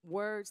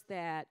words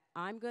that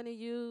I'm going to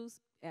use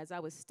as I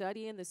was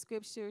studying the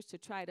scriptures to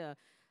try to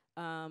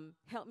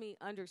help me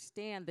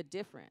understand the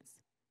difference.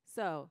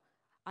 So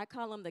I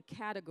call them the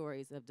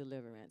categories of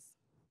deliverance.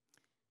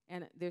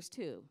 And there's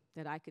two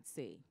that I could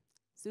see,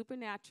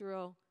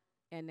 supernatural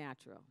and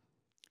natural.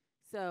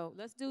 So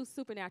let's do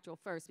supernatural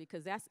first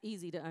because that's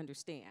easy to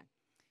understand.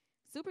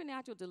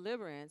 Supernatural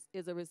deliverance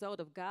is a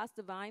result of God's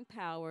divine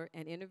power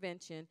and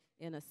intervention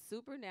in a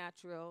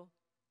supernatural,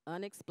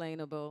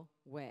 unexplainable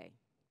way.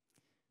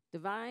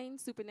 Divine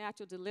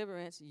supernatural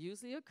deliverance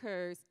usually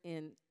occurs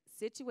in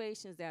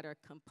situations that are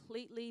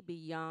completely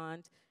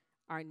beyond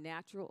our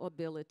natural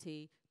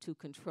ability to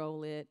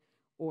control it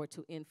or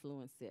to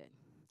influence it.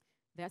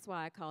 That's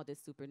why I call this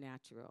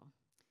supernatural.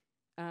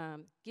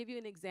 Give you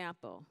an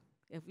example.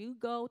 If you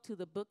go to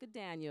the book of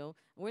Daniel,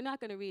 we're not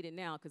going to read it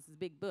now because it's a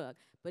big book,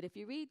 but if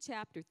you read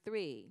chapter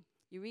 3,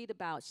 you read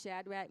about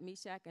Shadrach,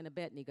 Meshach, and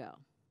Abednego.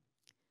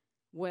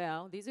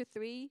 Well, these are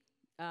three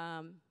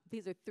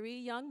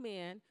young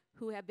men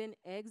who have been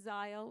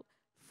exiled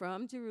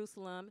from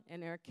Jerusalem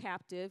and are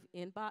captive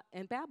in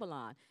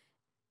Babylon.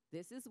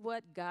 This is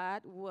what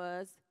God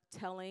was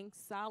telling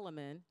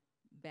Solomon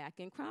back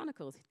in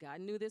Chronicles. God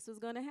knew this was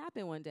going to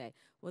happen one day.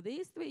 Well,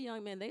 these three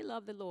young men, they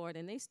loved the Lord,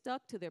 and they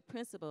stuck to their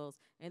principles,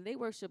 and they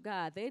worshiped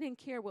God. They didn't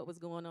care what was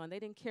going on. They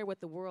didn't care what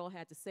the world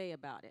had to say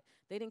about it.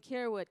 They didn't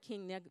care what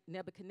King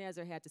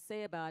Nebuchadnezzar had to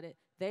say about it.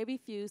 They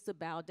refused to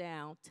bow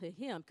down to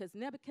him because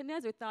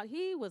Nebuchadnezzar thought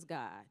he was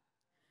God.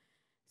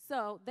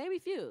 So they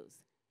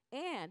refused.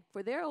 And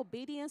for their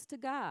obedience to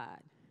God,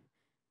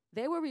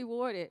 they were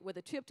rewarded with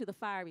a trip to the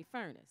fiery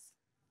furnace.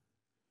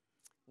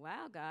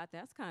 Wow, God,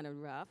 that's kind of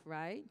rough,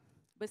 right?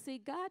 But see,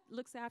 God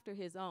looks after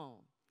his own.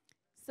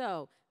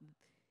 So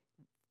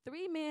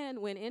 3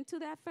 men went into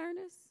that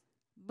furnace,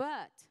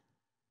 but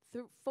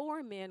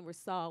 4 men were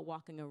saw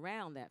walking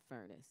around that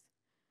furnace.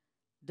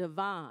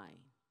 Divine,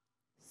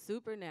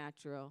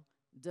 supernatural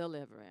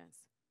deliverance.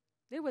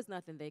 There was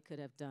nothing they could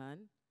have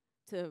done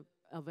to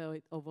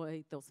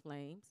avoid those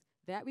flames.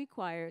 That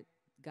required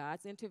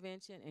God's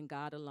intervention and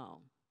God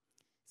alone.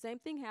 Same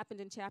thing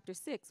happened in chapter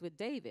 6 with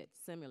David,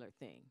 similar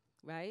thing,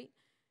 right?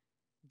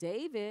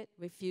 David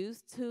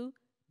refused to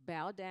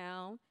bow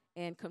down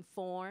and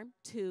conform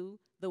to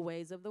the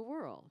ways of the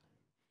world.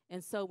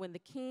 And so when the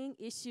king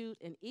issued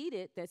an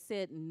edict that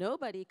said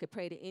nobody could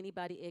pray to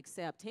anybody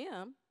except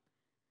him,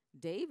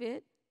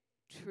 David,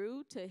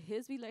 true to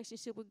his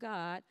relationship with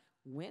God,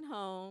 went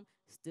home,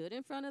 stood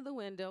in front of the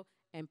window,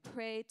 and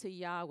prayed to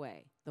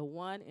Yahweh, the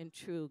one and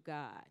true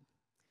God.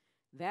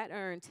 That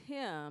earned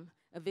him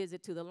a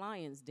visit to the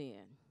lion's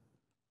den.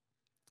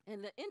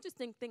 And the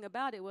interesting thing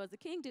about it was the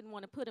king didn't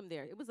want to put him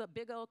there. It was a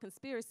big old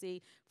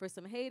conspiracy for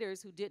some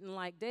haters who didn't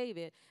like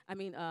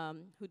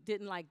who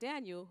didn't like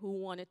Daniel, who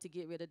wanted to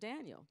get rid of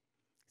Daniel.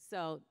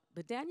 So,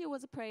 but Daniel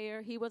was a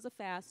prayer, he was a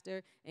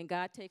faster, and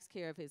God takes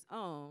care of his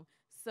own.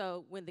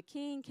 So when the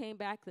king came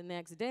back the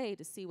next day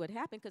to see what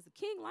happened, because the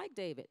king liked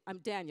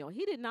Daniel,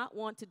 he did not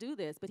want to do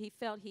this, but he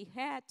felt he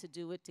had to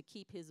do it to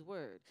keep his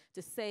word,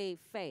 to save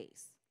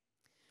face.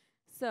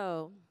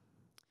 So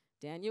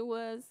Daniel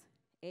was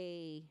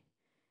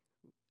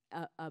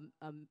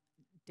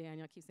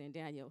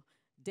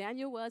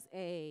Daniel was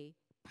a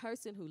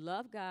person who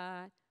loved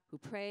God, who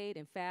prayed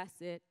and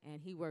fasted,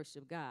 and he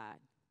worshiped God.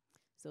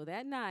 So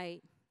that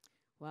night,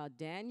 while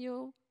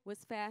Daniel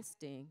was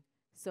fasting,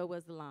 so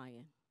was the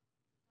lion.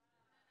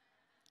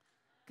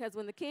 Because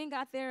when the king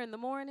got there in the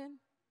morning,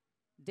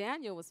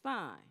 Daniel was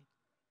fine.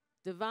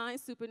 Divine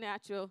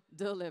supernatural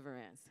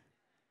deliverance.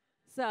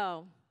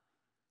 So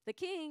the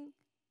king,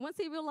 once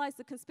he realized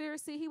the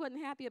conspiracy, he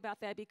wasn't happy about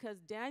that because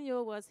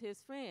Daniel was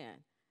his friend.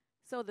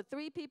 So the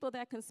 3 people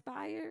that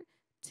conspired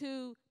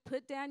to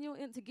get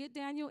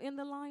Daniel in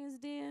the lion's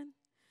den,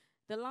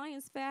 the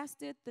lions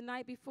fasted the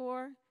night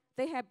before.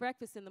 They had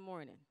breakfast in the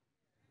morning.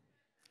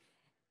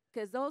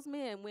 Because those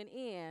men went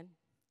in,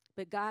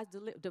 but God's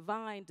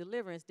divine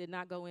deliverance did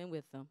not go in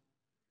with them.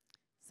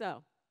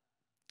 So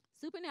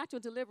supernatural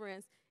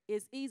deliverance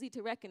is easy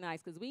to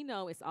recognize because we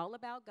know it's all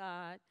about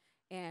God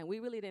and we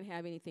really didn't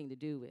have anything to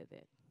do with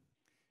it.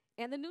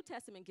 And the New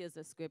Testament gives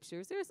us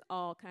scriptures. There's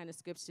all kind of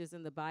scriptures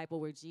in the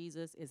Bible where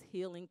Jesus is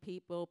healing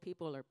people.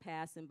 People are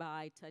passing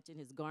by, touching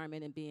his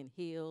garment and being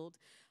healed.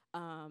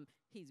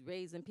 He's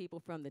raising people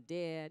from the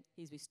dead.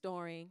 He's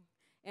restoring.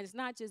 And it's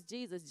not just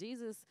Jesus.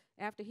 Jesus,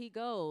 after he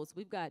goes,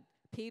 we've got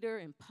Peter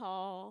and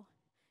Paul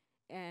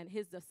and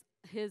his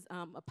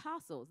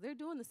apostles. They're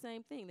doing the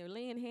same thing. They're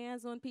laying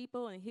hands on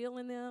people and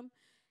healing them.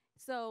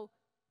 So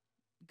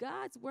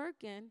God's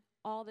working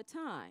all the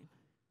time.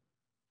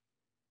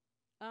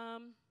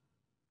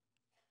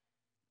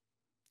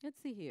 Let's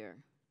see here.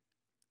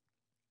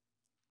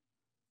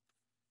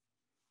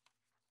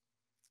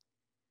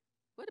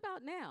 What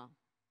about now?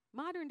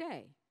 Modern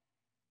day,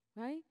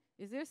 right?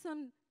 Is there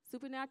some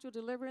supernatural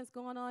deliverance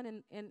going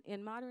on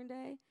in modern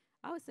day?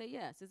 I would say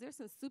yes. Is there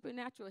some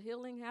supernatural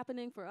healing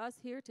happening for us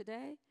here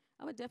today?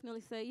 I would definitely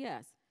say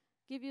yes.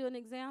 Give you an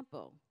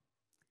example.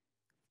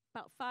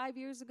 About 5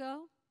 years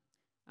ago,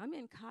 I'm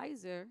in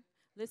Kaiser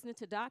listening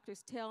to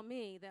doctors tell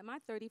me that my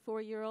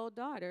 34-year-old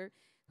daughter,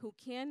 who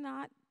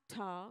cannot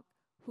talk,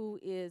 who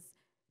is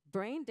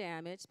brain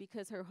damaged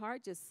because her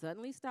heart just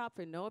suddenly stopped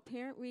for no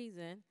apparent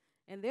reason,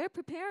 and they're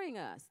preparing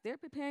us. They're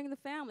preparing the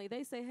family.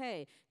 They say,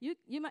 hey, you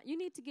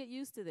need to get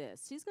used to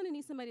this. She's going to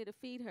need somebody to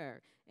feed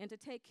her and to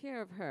take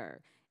care of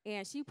her,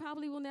 and she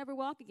probably will never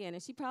walk again,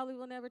 and she probably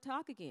will never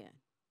talk again.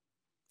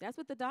 That's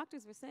what the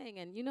doctors were saying,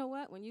 and you know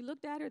what? When you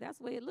looked at her, that's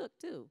the way it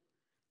looked too.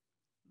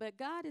 But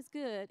God is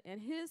good,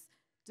 and his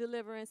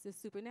deliverance is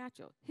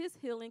supernatural. His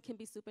healing can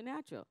be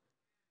supernatural.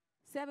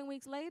 7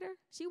 weeks later,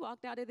 she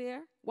walked out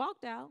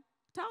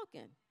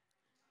talking.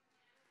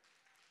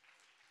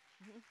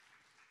 Mm-hmm.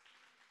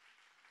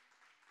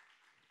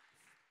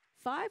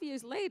 5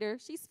 years later,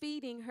 she's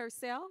feeding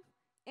herself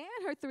and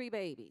her 3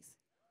 babies.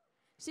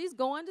 She's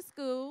going to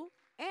school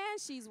and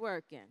she's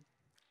working.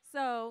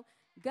 So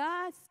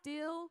God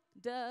still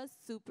does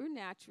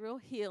supernatural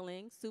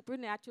healing,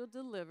 supernatural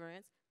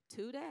deliverance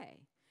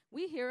today.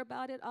 We hear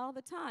about it all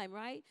the time,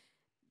 right?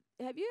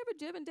 Have you ever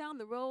driven down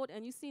the road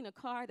and you've seen a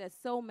car that's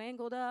so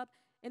mangled up,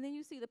 and then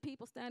you see the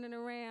people standing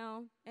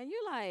around, and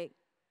you're like,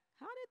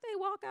 how did they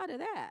walk out of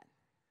that?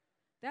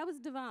 That was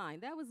divine.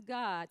 That was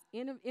God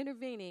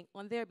intervening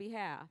on their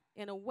behalf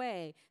in a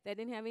way that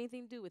didn't have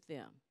anything to do with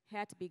them.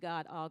 Had to be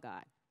God, all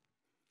God.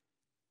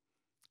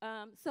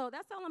 So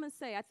that's all I'm going to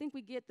say. I think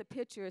we get the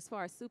picture as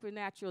far as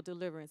supernatural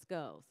deliverance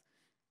goes.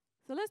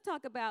 So let's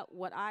talk about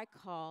what I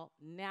call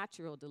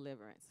natural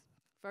deliverance.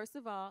 First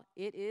of all,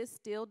 it is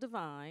still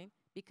divine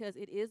because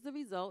it is the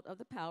result of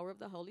the power of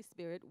the Holy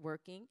Spirit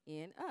working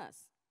in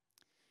us.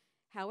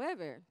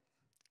 However,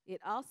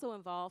 it also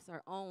involves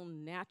our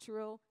own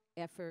natural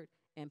effort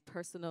and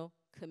personal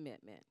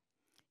commitment.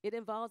 It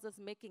involves us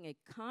making a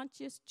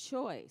conscious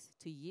choice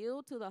to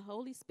yield to the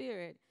Holy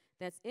Spirit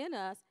that's in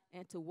us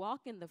and to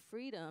walk in the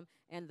freedom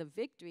and the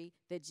victory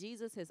that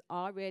Jesus has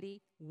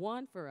already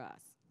won for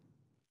us.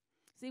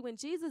 See, when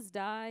Jesus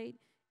died,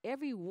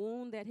 every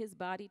wound that his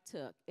body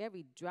took,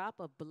 every drop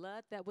of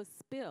blood that was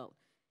spilled,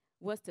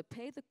 was to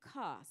pay the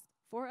cost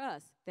for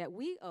us that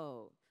we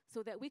owed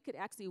so that we could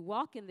actually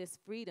walk in this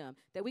freedom,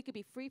 that we could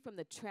be free from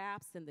the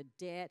traps and the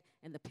debt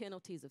and the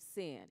penalties of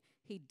sin.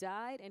 He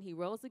died and he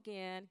rose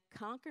again,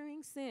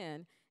 conquering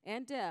sin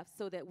and death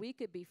so that we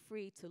could be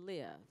free to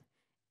live.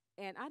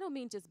 And I don't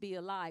mean just be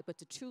alive, but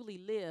to truly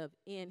live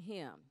in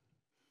him.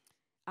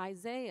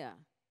 Isaiah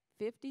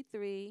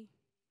 53,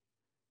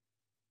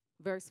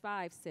 verse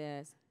 5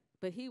 says,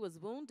 but he was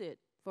wounded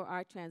for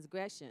our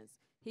transgressions.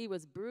 He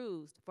was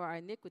bruised for our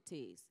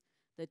iniquities.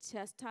 The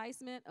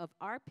chastisement of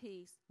our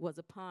peace was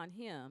upon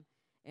him,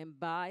 and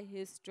by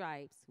his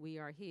stripes we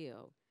are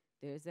healed.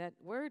 There's that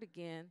word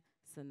again,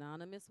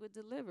 synonymous with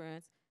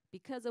deliverance.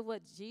 Because of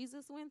what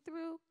Jesus went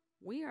through,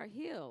 we are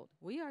healed.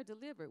 We are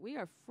delivered. We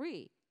are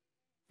free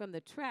from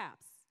the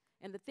traps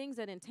and the things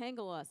that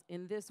entangle us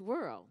in this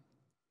world.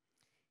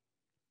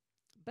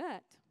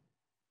 But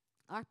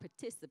our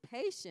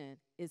participation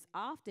is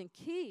often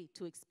key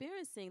to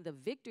experiencing the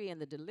victory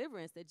and the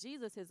deliverance that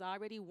Jesus has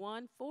already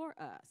won for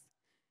us.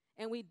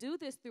 And we do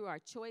this through our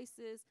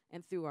choices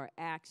and through our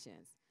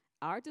actions.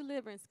 Our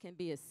deliverance can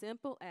be as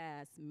simple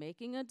as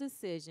making a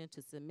decision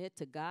to submit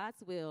to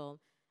God's will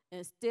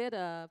instead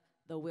of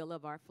the will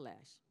of our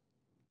flesh,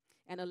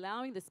 and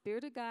allowing the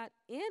Spirit of God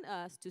in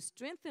us to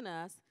strengthen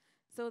us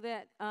so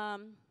that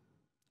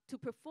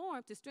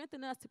to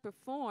strengthen us to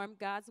perform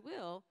God's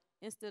will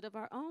instead of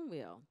our own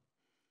will.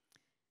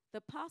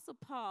 The Apostle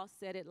Paul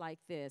said it like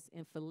this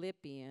in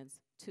Philippians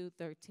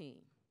 2:13.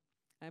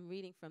 I'm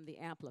reading from the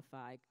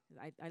Amplified.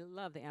 I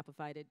love the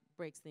Amplified. It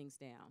breaks things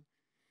down.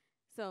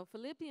 So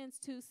Philippians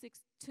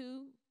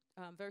 2:2,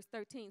 verse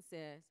 13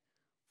 says,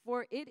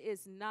 for it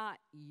is not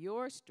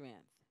your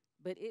strength,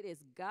 but it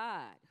is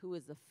God who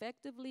is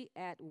effectively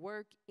at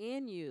work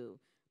in you,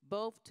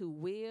 both to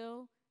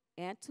will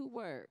and to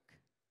work.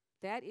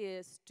 That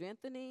is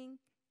strengthening,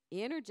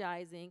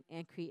 energizing,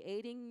 and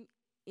creating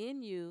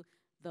in you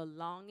the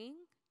longing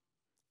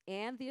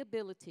and the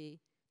ability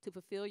to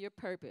fulfill your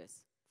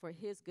purpose for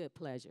his good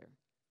pleasure.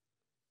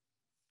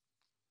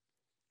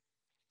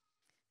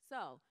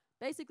 So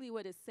basically,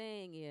 what it's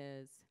saying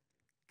is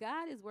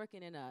God is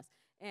working in us.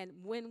 And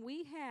when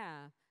we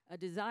have a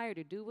desire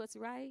to do what's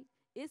right,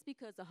 it's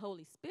because the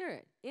Holy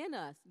Spirit in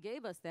us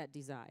gave us that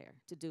desire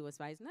to do what's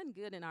right. It's nothing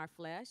good in our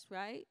flesh,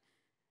 right?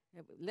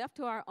 If left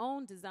to our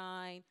own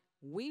design,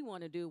 we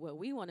want to do what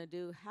we want to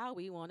do, how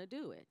we want to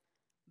do it.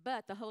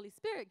 But the Holy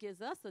Spirit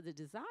gives us the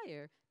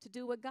desire to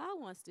do what God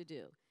wants to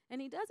do.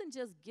 And He doesn't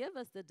just give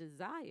us the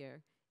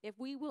desire. If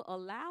we will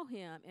allow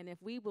Him and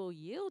if we will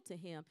yield to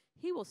Him,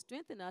 He will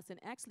strengthen us and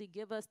actually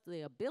give us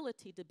the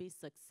ability to be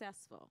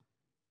successful.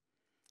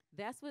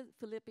 That's what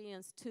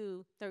Philippians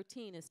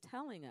 2:13 is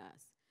telling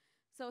us.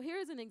 So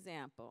here's an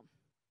example.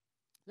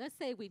 Let's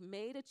say we've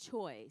made a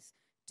choice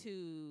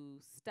to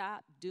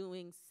stop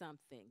doing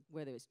something,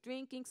 whether it's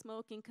drinking,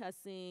 smoking,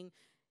 cussing,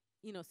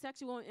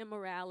 sexual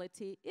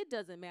immorality. It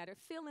doesn't matter.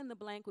 Fill in the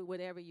blank with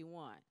whatever you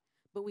want.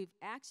 But we've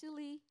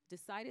actually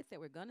decided that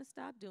we're going to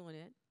stop doing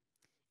it.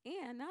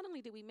 And not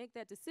only did we make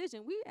that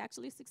decision, we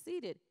actually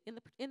succeeded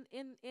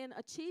in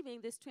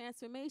achieving this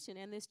transformation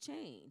and this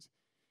change.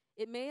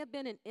 It may have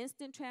been an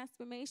instant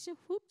transformation,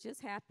 whoop,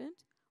 just happened.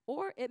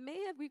 Or it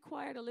may have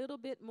required a little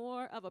bit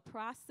more of a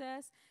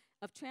process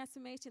of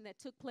transformation that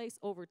took place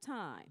over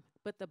time.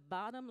 But the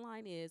bottom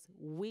line is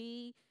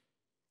we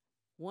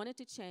wanted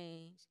to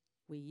change,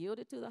 we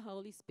yielded to the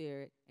Holy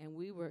Spirit, and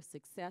we were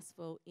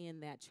successful in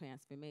that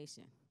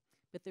transformation.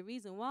 But the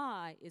reason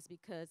why is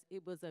because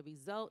it was a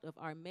result of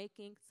our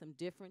making some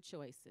different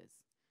choices.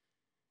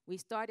 We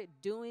started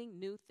doing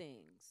new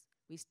things.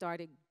 We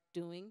started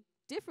doing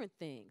different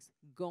things,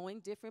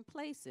 going different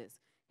places,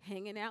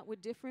 hanging out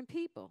with different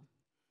people.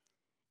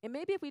 And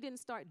maybe if we didn't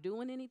start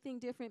doing anything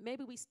different,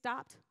 maybe we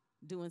stopped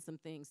doing some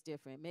things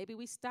different. Maybe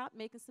we stopped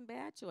making some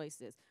bad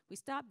choices. We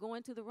stopped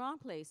going to the wrong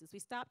places. We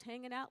stopped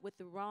hanging out with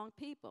the wrong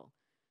people.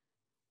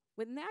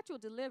 With natural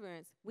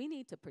deliverance, we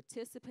need to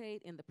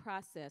participate in the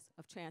process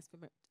of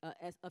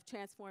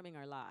transforming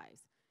our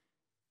lives.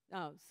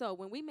 So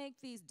when we make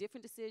these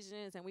different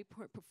decisions and we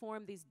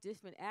perform these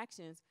different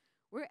actions,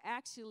 we're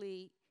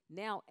actually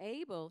now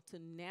able to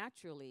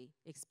naturally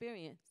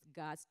experience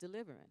God's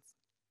deliverance.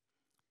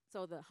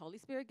 So the Holy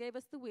Spirit gave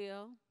us the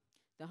will.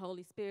 The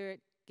Holy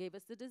Spirit gave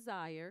us the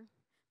desire.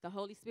 The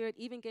Holy Spirit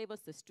even gave us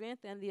the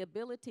strength and the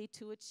ability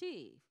to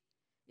achieve.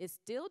 It's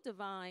still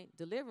divine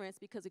deliverance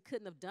because it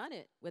couldn't have done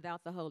it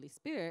without the Holy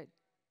Spirit,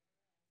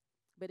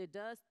 but it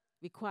does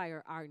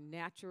require our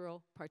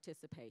natural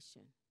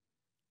participation,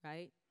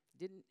 right?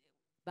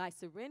 By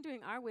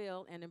surrendering our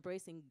will and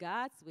embracing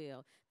God's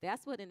will,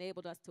 that's what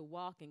enabled us to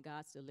walk in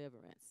God's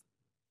deliverance.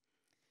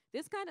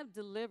 This kind of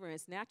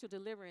deliverance, natural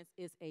deliverance,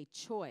 is a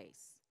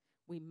choice.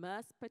 We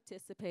must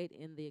participate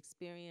in the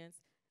experience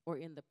or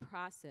in the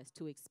process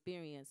to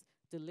experience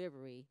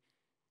delivery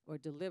or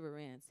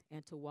deliverance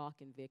and to walk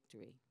in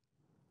victory.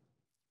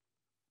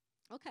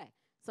 Okay,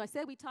 so I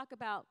said we talk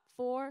about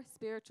 4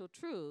 spiritual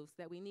truths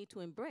that we need to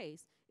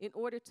embrace in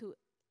order to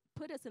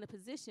put us in a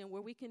position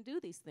where we can do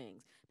these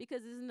things,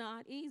 because it's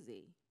not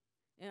easy.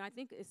 And I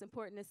think it's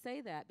important to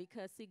say that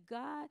because, see,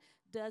 God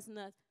does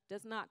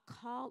not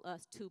call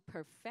us to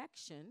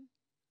perfection.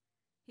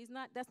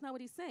 That's not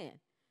what He's saying.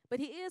 But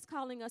He is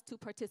calling us to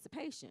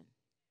participation.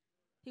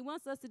 He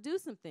wants us to do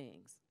some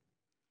things.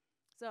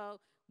 So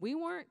we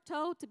weren't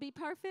told to be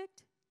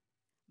perfect,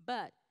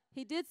 but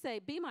He did say,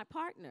 be my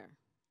partner.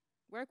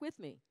 Work with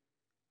me.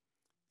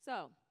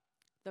 So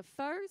the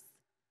first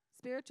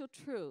spiritual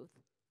truth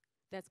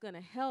that's going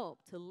to help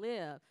to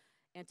live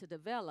and to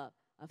develop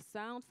a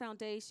sound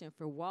foundation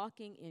for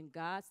walking in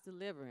God's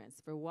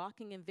deliverance, for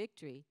walking in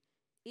victory,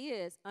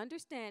 is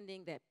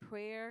understanding that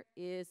prayer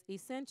is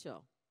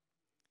essential,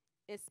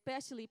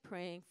 especially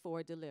praying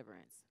for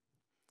deliverance.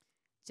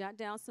 Jot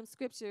down some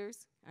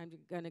scriptures. I'm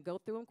going to go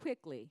through them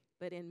quickly.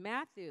 But in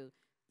Matthew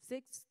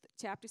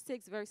chapter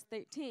 6, verse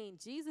 13,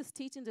 Jesus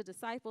teaching the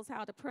disciples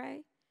how to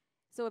pray.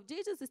 So if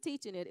Jesus is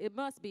teaching it, it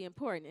must be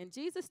important. And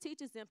Jesus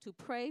teaches them to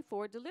pray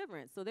for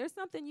deliverance. So there's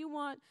something you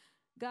want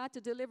God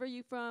to deliver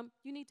you from,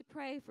 you need to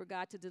pray for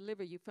God to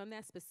deliver you from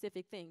that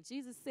specific thing.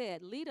 Jesus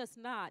said, lead us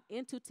not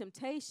into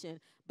temptation,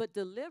 but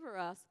deliver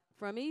us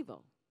from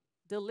evil.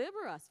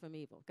 Deliver us from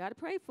evil. Got to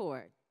pray for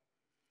it.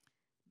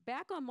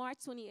 Back on March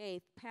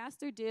 28th,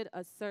 Pastor did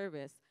a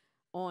service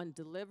on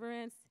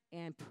deliverance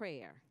and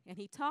prayer. And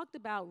he talked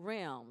about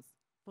realms.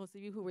 Most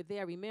of you who were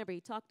there remember,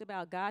 he talked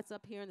about God's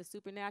up here in the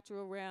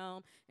supernatural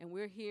realm, and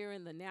we're here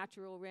in the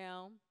natural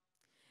realm.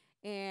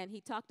 And he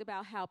talked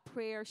about how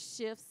prayer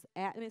shifts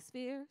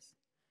atmospheres.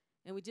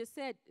 And we just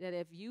said that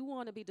if you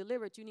want to be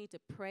delivered, you need to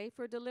pray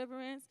for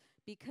deliverance,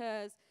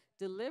 because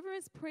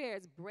deliverance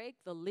prayers break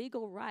the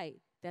legal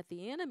right that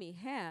the enemy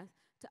has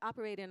to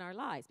operate in our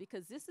lives,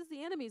 because this is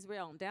the enemy's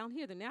realm. Down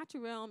here, the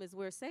natural realm is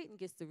where Satan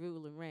gets to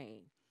rule and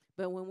reign.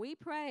 But when we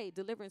pray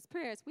deliverance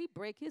prayers, we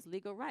break his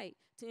legal right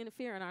to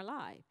interfere in our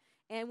life.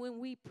 And when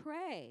we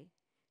pray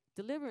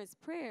deliverance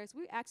prayers,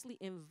 we actually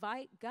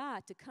invite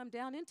God to come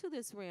down into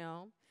this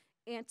realm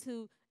and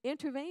to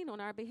intervene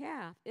on our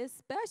behalf,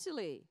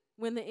 especially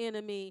when the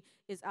enemy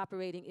is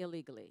operating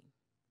illegally.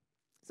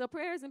 So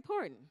prayer is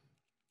important.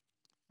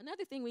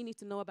 Another thing we need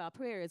to know about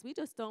prayer is we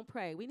just don't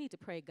pray. We need to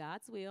pray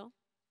God's will,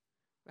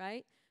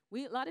 right?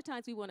 A lot of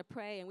times we want to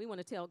pray and we want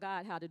to tell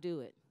God how to do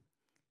it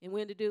and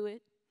when to do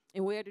it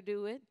and where to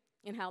do it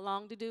and how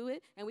long to do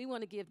it. And we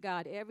want to give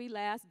God every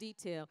last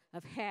detail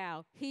of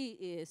how he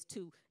is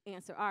to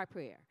answer our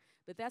prayer.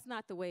 But that's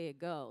not the way it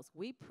goes.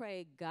 We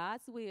pray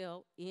God's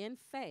will in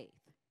faith.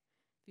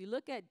 If you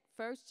look at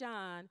 1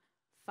 John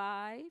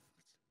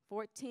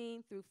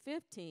 5:14 through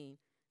 15,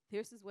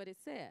 this is what it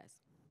says.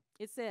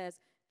 It says,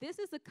 this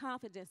is the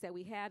confidence that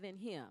we have in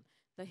him.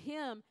 The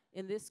him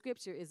in this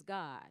scripture is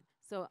God.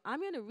 So I'm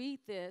going to read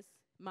this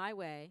my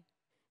way,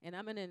 and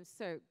I'm going to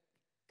insert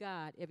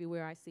God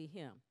everywhere I see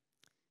him.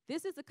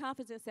 This is the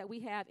confidence that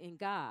we have in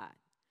God,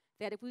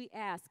 that if we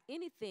ask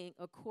anything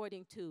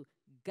according to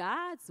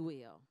God's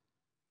will,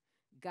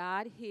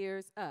 God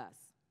hears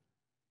us.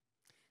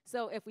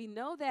 So if we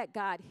know that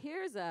God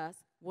hears us,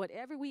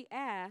 whatever we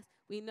ask,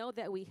 we know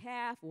that we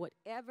have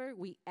whatever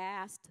we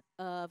asked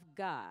of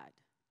God.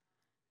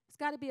 It's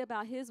got to be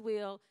about his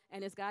will,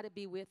 and it's got to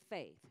be with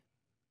faith.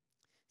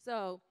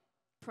 So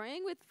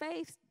praying with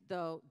faith,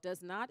 though,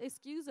 does not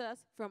excuse us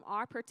from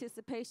our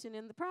participation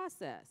in the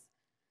process.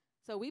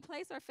 So we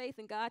place our faith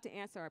in God to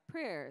answer our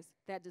prayers.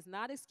 That does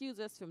not excuse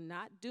us from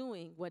not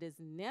doing what is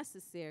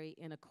necessary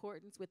in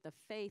accordance with the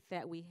faith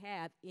that we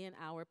have in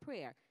our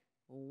prayer.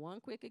 One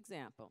quick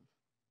example.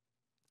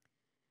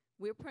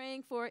 We're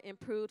praying for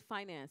improved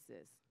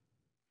finances.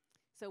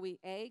 So we,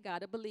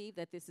 got to believe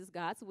that this is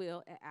God's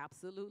will. It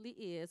absolutely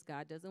is.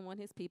 God doesn't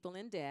want his people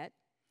in debt.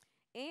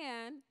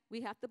 And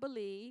we have to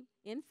believe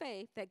in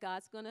faith that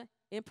God's going to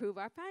improve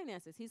our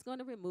finances. He's going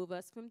to remove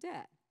us from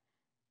debt.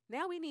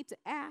 Now we need to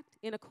act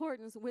in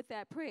accordance with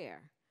that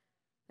prayer.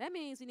 That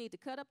means we need to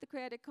cut up the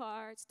credit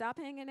card, stop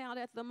hanging out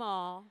at the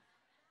mall,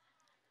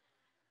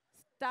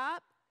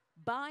 stop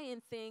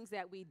buying things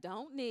that we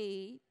don't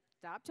need,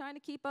 stop trying to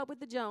keep up with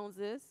the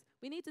Joneses.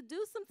 We need to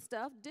do some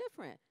stuff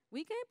different.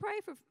 We can't pray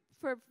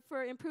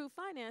for improved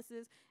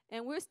finances,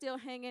 and we're still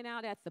hanging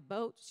out at the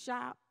boat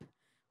shop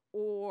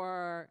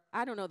or,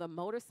 I don't know, the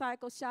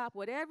motorcycle shop,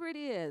 whatever it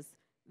is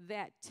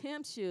that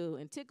tempts you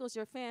and tickles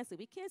your fancy.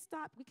 We can't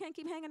stop. We can't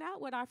keep hanging out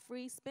with our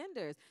free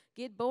spenders.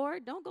 Get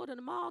bored, don't go to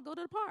the mall, go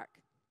to the park.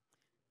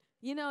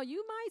 You know,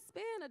 you might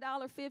spend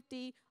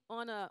 $1.50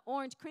 on an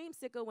orange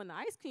creamsicle when the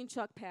ice cream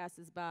truck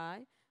passes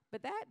by,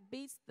 but that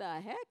beats the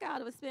heck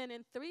out of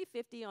spending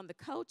 $3.50 on the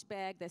Coach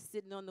bag that's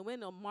sitting on the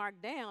window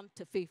marked down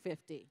to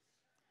 $3.50.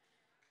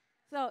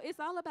 So it's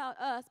all about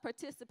us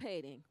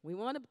participating. We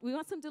want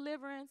some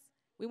deliverance.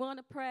 We want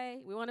to pray.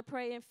 We want to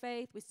pray in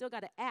faith. We still got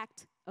to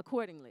act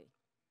accordingly.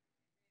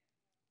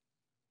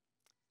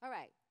 All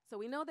right, so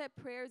we know that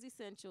prayer is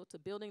essential to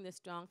building this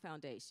strong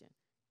foundation.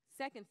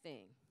 Second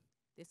thing,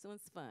 this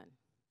one's fun.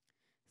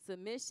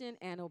 Submission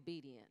and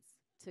obedience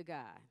to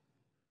God.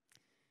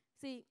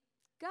 See,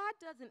 God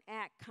doesn't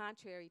act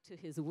contrary to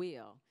his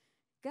will.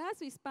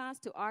 God's response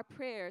to our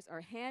prayers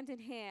are hand in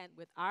hand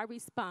with our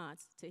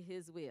response to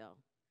his will.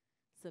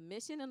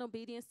 Submission and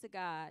obedience to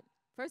God,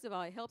 first of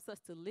all, it helps us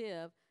to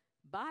live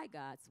by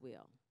God's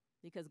will,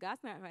 because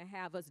God's not going to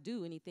have us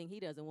do anything he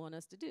doesn't want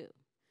us to do.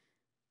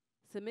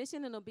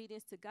 Submission and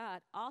obedience to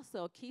God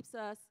also keeps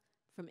us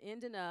from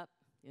ending up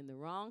in the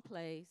wrong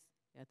place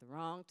at the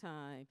wrong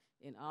time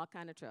in all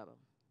kind of trouble.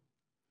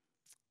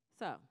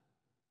 So,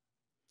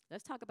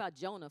 let's talk about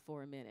Jonah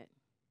for a minute.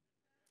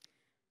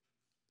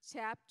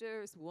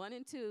 Chapters 1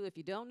 and 2, if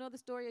you don't know the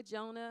story of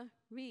Jonah,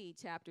 read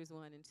chapters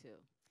 1 and 2.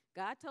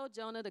 God told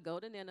Jonah to go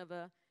to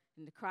Nineveh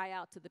and to cry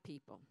out to the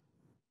people,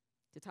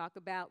 to talk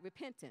about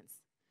repentance.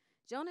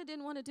 Jonah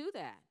didn't want to do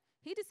that.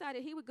 He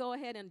decided he would go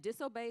ahead and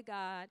disobey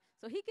God.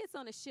 So he gets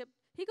on a ship.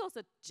 He goes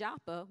to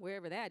Joppa,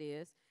 wherever that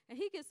is, and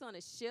he gets on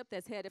a ship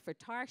that's headed for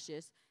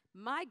Tarshish.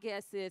 My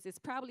guess is it's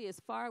probably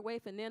as far away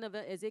from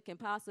Nineveh as it can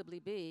possibly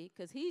be,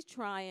 because he's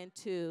trying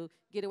to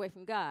get away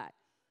from God.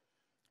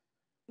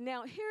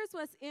 Now, here's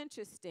what's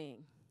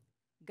interesting.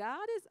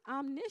 God is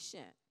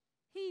omniscient.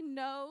 He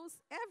knows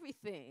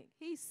everything.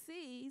 He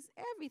sees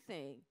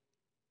everything.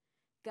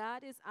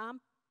 God is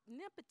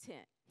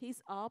omnipotent.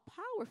 He's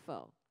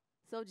all-powerful.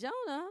 So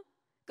Jonah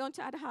going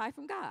to try to hide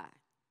from God.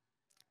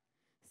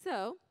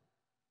 So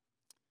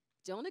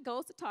Jonah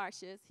goes to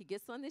Tarshish. He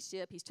gets on the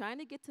ship. He's trying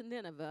to get to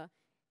Nineveh.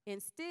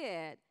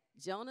 Instead,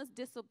 Jonah's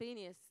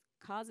disobedience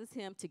causes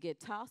him to get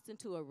tossed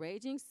into a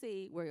raging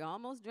sea where he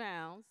almost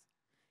drowns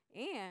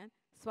and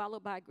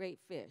swallowed by a great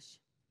fish.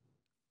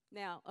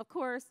 Now, of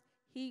course,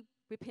 he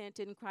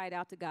repented and cried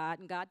out to God,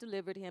 and God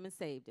delivered him and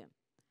saved him.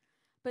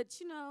 But,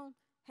 you know,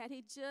 had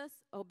he just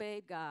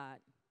obeyed God,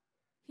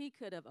 he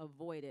could have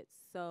avoided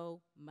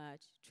so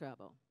much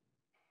trouble.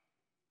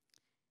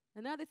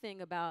 Another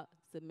thing about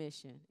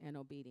submission and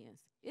obedience,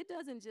 it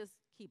doesn't just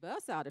keep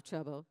us out of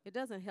trouble. It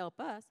doesn't help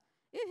us.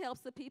 It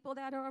helps the people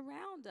that are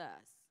around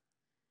us.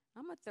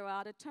 I'm going to throw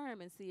out a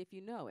term and see if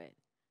you know it.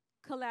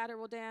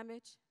 Collateral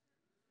damage.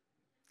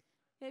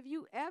 Have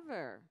you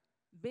ever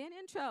been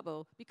in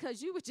trouble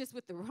because you were just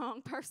with the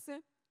wrong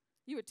person?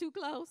 You were too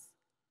close.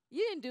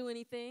 You didn't do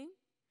anything.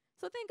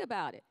 So think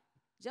about it.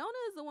 Jonah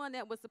is the one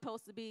that was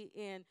supposed to be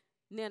in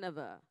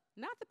Nineveh.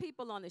 Not the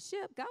people on the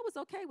ship. God was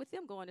okay with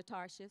them going to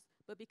Tarshish,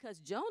 but because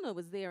Jonah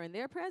was there in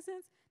their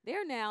presence,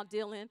 they're now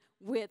dealing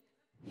with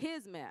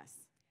his mess,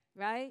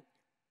 right?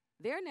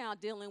 They're now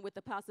dealing with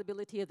the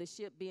possibility of the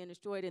ship being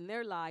destroyed and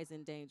their lives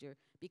in danger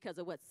because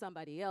of what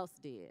somebody else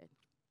did.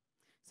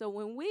 So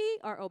when we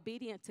are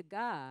obedient to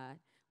God,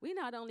 we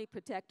not only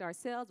protect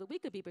ourselves, but we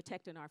could be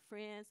protecting our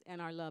friends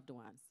and our loved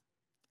ones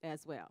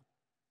as well.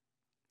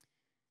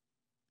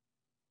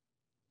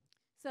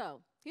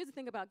 So here's the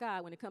thing about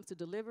God. When it comes to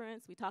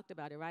deliverance, we talked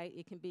about it, right?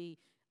 It can be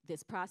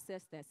this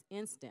process that's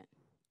instant,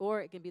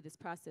 or it can be this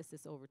process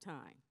that's over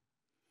time.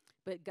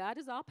 But God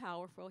is all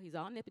powerful. He's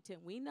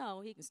omnipotent. We know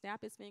he can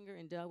snap his finger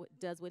and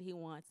does what he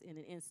wants in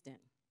an instant.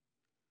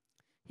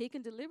 He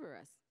can deliver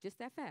us just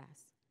that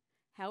fast.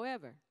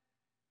 However,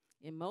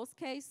 in most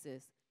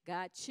cases,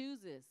 God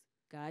chooses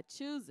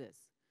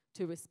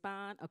to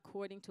respond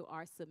according to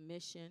our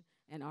submission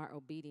and our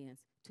obedience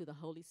to the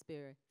Holy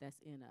Spirit that's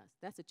in us.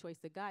 That's a choice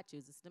that God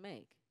chooses to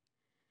make.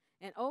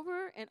 And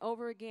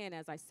over again,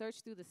 as I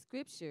search through the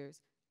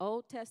scriptures,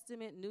 Old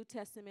Testament, New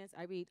Testaments,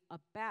 I read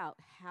about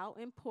how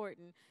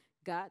important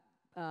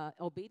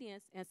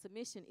obedience and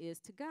submission is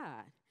to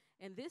God.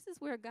 And this is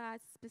where God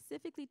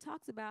specifically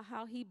talks about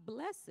how he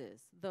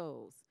blesses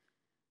those.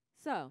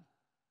 So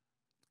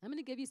I'm going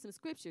to give you some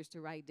scriptures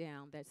to write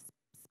down that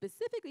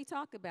specifically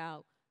talk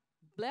about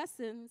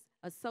blessings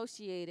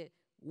associated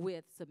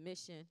with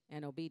submission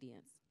and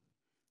obedience.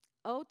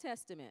 Old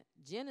Testament,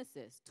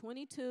 Genesis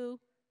 22,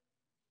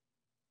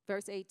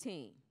 verse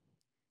 18.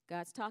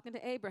 God's talking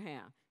to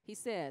Abraham. He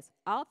says,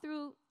 and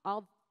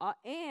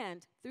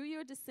through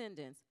your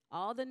descendants,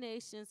 all the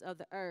nations of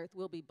the earth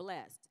will be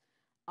blessed,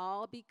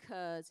 all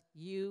because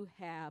you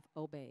have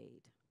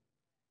obeyed.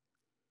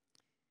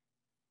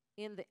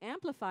 In the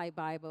Amplified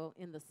Bible,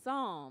 in the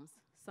Psalms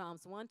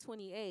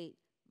 128,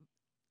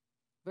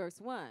 verse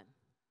 1,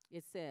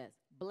 it says,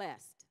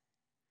 blessed,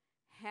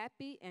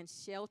 happy and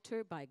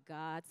sheltered by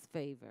God's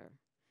favor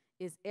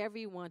is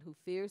everyone who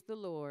fears the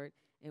Lord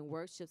and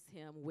worships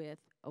him with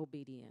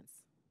obedience.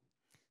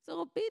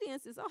 So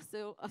obedience is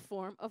also a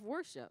form of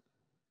worship.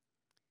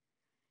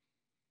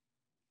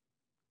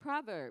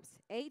 Proverbs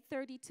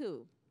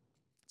 8:32,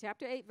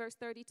 chapter 8, verse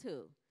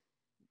 32.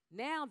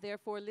 Now,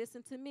 therefore,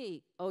 listen to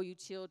me, O you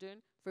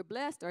children, for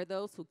blessed are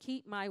those who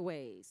keep my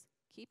ways.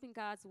 Keeping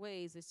God's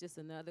ways is just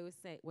another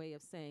way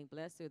of saying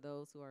blessed are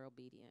those who are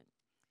obedient.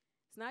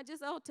 It's not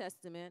just Old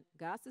Testament.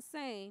 God's the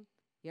same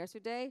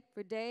yesterday,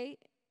 today,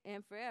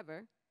 and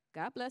forever.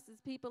 God blesses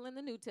people in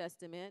the New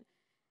Testament.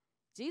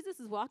 Jesus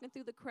is walking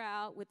through the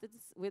crowd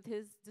with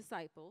his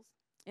disciples,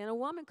 and a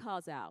woman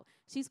calls out.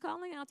 She's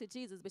calling out to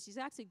Jesus, but she's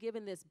actually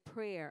giving this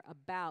prayer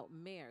about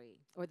Mary,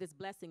 or this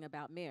blessing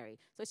about Mary.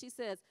 So she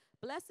says,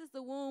 blessed is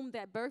the womb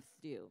that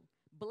birthed you.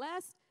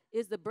 Blessed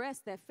is the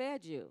breast that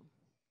fed you.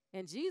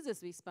 And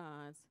Jesus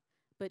responds,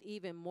 but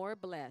even more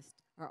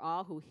blessed are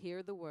all who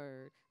hear the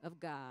word of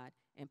God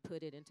and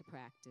put it into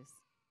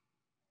practice.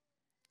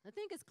 I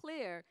think it's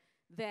clear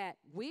that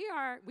we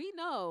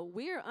know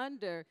we're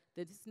under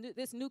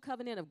this new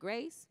covenant of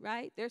grace,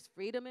 right? There's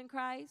freedom in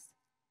Christ.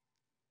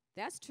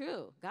 That's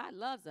true. God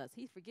loves us.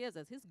 He forgives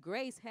us. His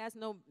grace has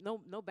no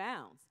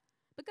bounds.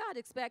 But God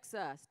expects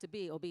us to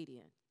be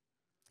obedient.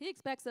 He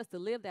expects us to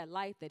live that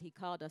life that he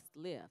called us to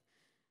live.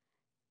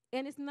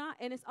 And it's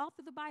all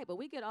through the Bible.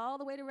 We get all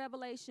the way to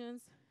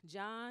Revelations.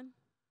 John,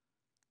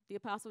 the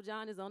Apostle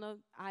John, is on an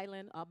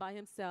island all by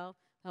himself.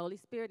 The Holy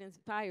Spirit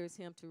inspires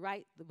him to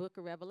write the book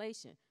of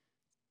Revelation.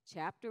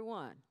 Chapter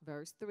 1,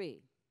 verse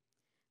 3.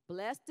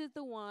 Blessed is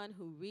the one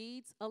who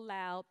reads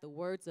aloud the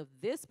words of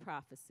this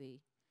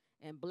prophecy,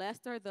 and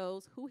blessed are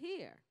those who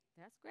hear.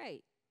 That's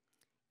great.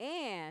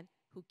 And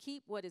who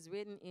keep what is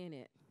written in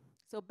it.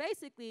 So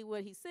basically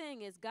what he's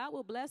saying is God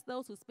will bless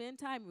those who spend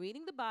time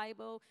reading the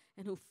Bible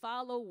and who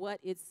follow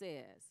what it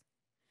says.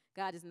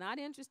 God is not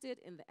interested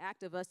in the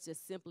act of us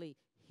just simply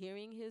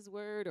hearing his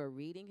word or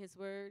reading his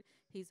word.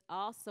 He's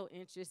also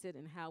interested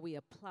in how we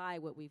apply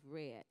what we've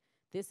read.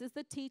 This is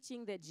the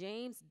teaching that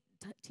James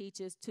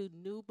teaches to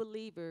new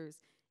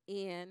believers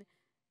in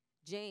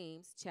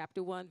James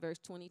chapter 1, verse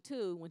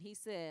 22, when he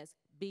says,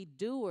 be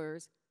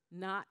doers,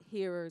 not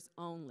hearers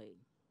only.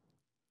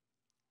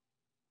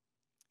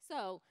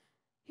 So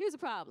here's a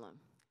problem.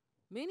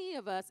 Many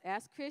of us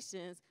as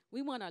Christians,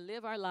 we want to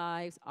live our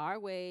lives our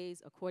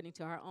ways according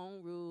to our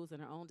own rules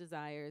and our own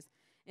desires.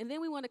 And then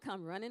we want to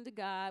come running to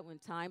God when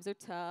times are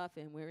tough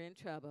and we're in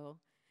trouble.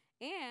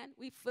 And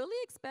we fully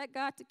expect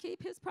God to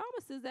keep his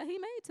promises that he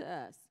made to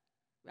us,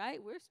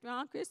 right? We're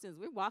strong Christians.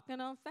 We're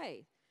walking on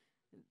faith.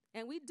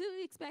 And we do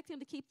expect him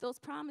to keep those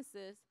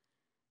promises,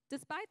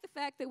 despite the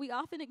fact that we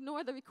often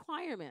ignore the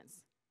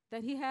requirements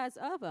that he has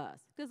of us.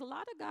 Because a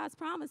lot of God's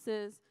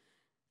promises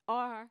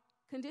are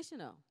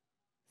conditional.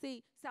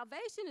 See,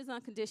 salvation is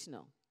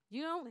unconditional.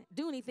 You don't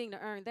do anything to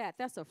earn that.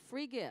 That's a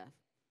free gift.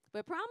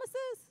 But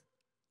promises,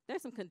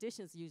 there's some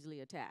conditions usually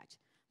attached.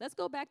 Let's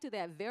go back to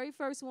that very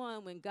first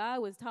one when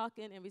God was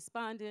talking and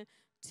responding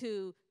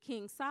to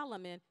King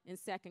Solomon in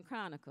 2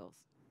 Chronicles.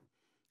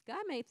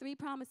 God made 3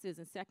 promises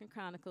in 2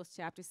 Chronicles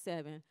chapter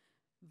 7,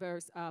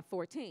 verse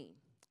 14.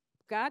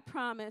 God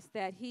promised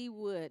that he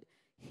would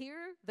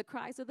hear the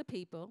cries of the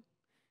people,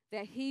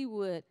 that he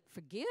would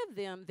forgive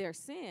them their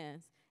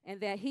sins, and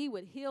that he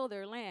would heal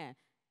their land.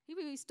 He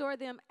would restore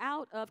them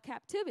out of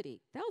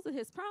captivity. Those are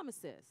his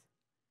promises.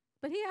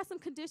 But he has some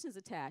conditions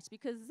attached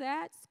because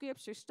that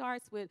scripture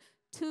starts with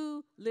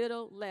two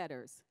little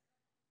letters.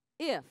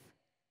 If.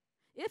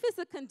 If it's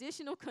a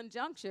conditional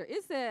conjuncture,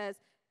 it says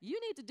you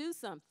need to do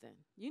something.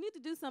 You need to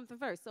do something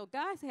first. So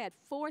God had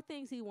four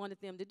things he wanted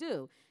them to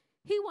do.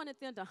 He wanted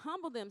them to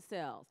humble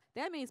themselves.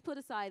 That means put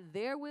aside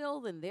their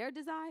will and their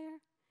desire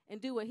and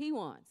do what he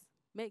wants.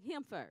 Make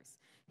him first.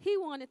 He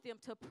wanted them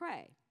to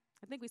pray.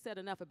 I think we said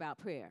enough about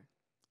prayer.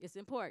 It's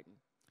important.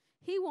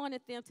 He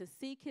wanted them to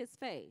seek his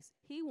face.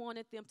 He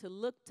wanted them to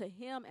look to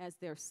him as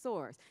their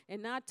source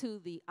and not to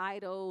the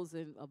idols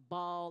and a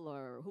Baal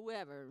or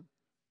whoever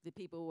the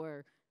people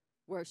were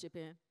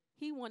worshiping.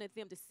 He wanted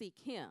them to seek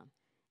him.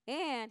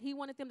 And he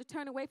wanted them to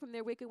turn away from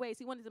their wicked ways.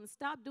 He wanted them to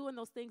stop doing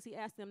those things he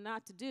asked them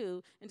not to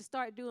do and to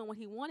start doing what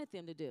he wanted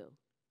them to do.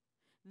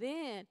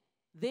 Then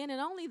and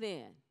only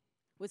then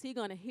was he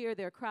going to hear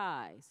their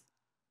cries.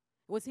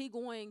 Was he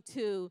going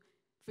to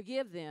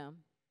forgive them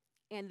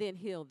and then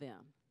heal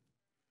them?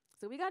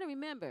 So we got to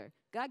remember,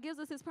 God gives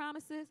us his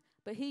promises,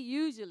 but he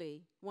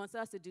usually wants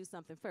us to do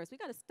something first. We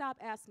got to stop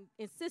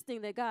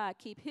insisting that God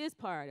keep his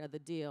part of the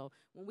deal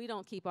when we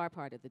don't keep our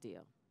part of the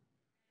deal.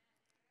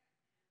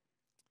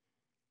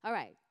 All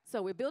right,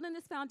 so we're building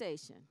this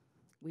foundation.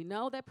 We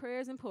know that prayer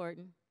is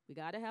important. We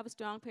got to have a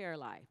strong prayer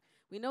life.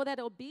 We know that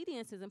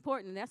obedience is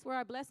important, and that's where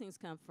our blessings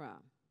come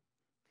from.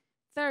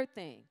 Third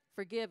thing,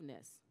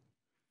 forgiveness.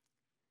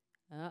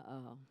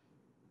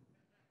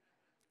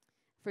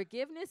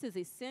 Forgiveness is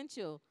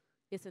essential.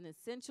 It's an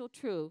essential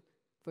truth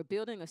for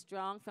building a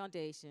strong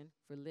foundation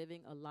for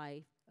living a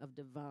life of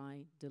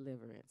divine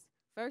deliverance.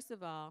 First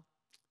of all,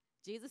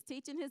 Jesus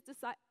teaching his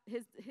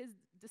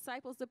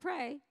disciples to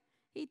pray,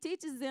 he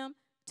teaches them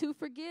to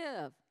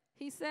forgive.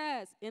 He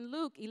says in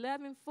Luke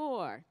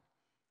 11:4,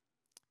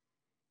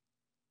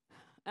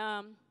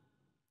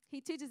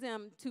 he teaches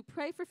them to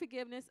pray for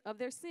forgiveness of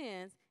their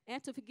sins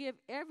and to forgive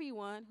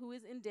everyone who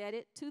is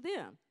indebted to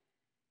them.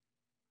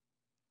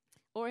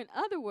 Or in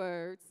other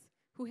words,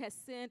 who has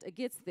sinned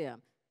against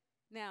them.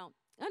 Now,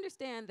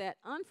 understand that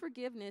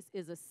unforgiveness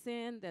is a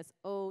sin that's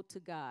owed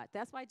to God.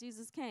 That's why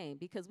Jesus came,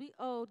 because we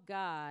owed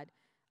God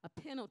a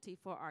penalty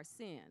for our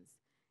sins.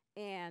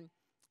 And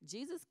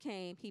Jesus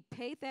came, he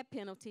paid that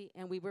penalty,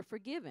 and we were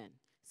forgiven.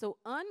 So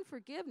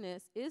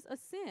unforgiveness is a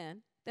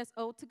sin that's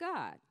owed to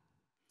God.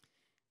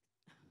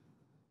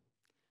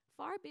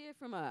 Far be it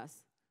from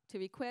us to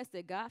request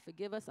that God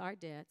forgive us our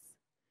debts,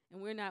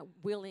 and we're not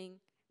willing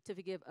to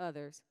forgive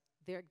others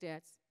their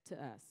debts to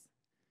us.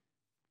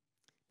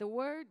 The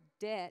word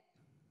debt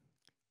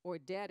or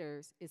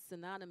debtors is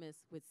synonymous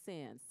with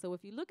sins. So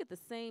if you look at the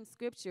same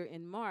scripture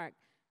in Mark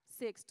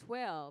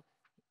 6:12,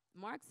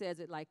 Mark says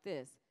it like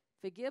this: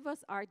 forgive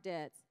us our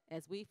debts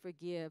as we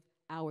forgive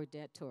our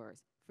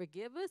debtors.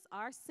 Forgive us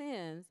our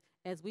sins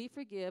as we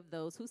forgive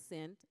those who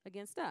sinned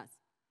against us.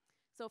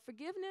 So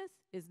forgiveness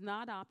is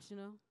not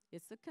optional.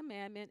 It's a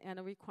commandment and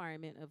a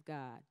requirement of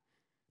God.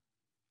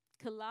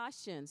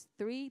 Colossians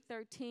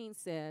 3:13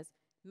 says,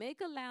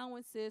 make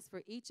allowances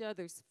for each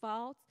other's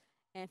faults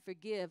and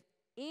forgive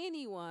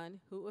anyone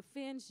who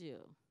offends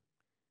you.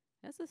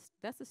 That's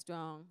a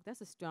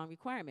strong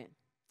requirement.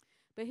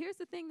 But here's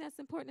the thing that's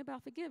important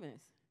about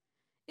forgiveness.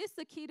 It's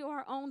the key to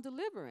our own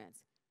deliverance.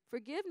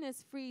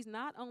 Forgiveness frees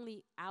not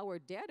only our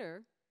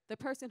debtor, the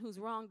person who's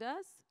wronged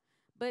us,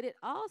 but it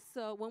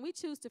also, when we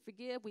choose to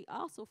forgive, we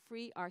also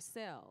free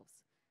ourselves.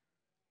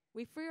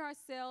 We free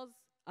ourselves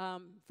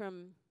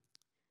from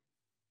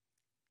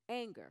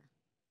anger.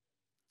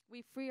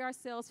 We free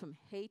ourselves from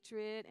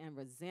hatred and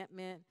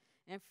resentment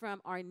and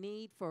from our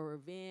need for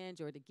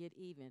revenge or to get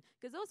even,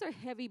 because those are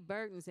heavy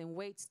burdens and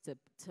weights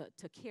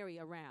to carry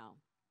around.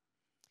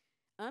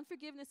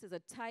 Unforgiveness is a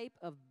type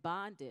of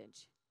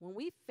bondage. When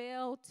we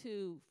fail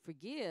to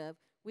forgive,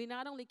 we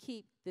not only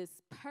keep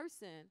this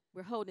person,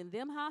 we're holding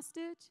them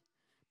hostage,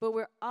 but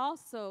we're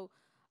also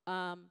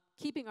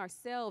keeping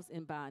ourselves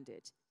in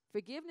bondage.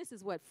 Forgiveness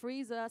is what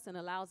frees us and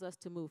allows us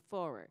to move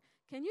forward.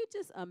 Can you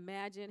just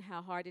imagine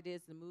how hard it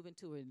is to move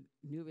into a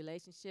new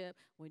relationship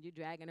when you're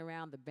dragging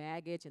around the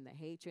baggage and the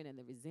hatred and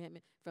the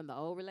resentment from the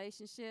old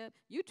relationship?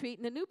 You're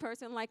treating the new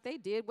person like they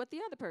did what the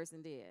other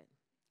person did.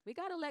 We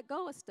got to let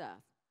go of stuff.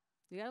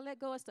 We got to let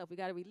go of stuff. We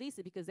got to release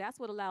it, because that's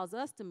what allows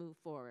us to move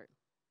forward.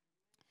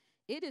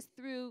 It is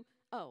through,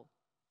 don't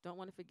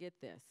want to forget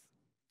this.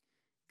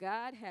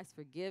 God has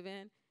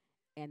forgiven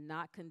and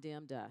not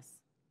condemned us.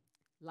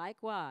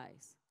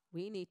 Likewise,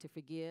 we need to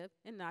forgive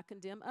and not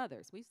condemn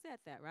others. We've said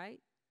that,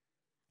 right?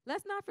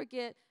 Let's not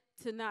forget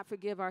to not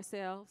forgive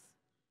ourselves.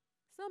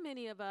 So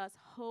many of us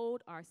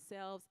hold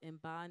ourselves in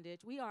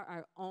bondage. We are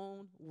our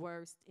own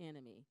worst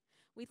enemy.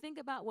 We think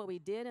about what we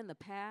did in the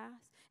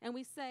past, and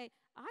we say,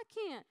 I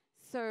can't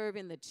serve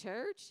in the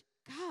church.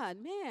 God,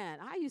 man,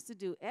 I used to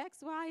do X,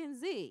 Y, and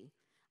Z.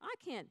 I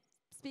can't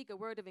speak a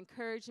word of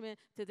encouragement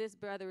to this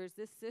brother or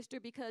this sister,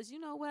 because you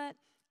know what?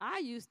 I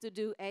used to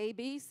do A,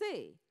 B,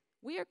 C.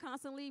 We are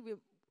constantly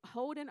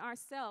holding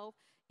ourselves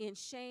in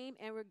shame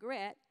and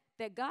regret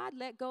that God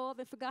let go of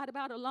and forgot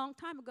about a long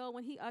time ago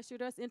when he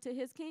ushered us into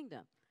his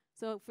kingdom.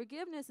 So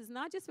forgiveness is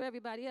not just for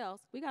everybody else.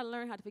 We got to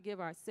learn how to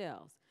forgive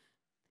ourselves.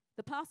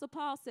 The Apostle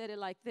Paul said it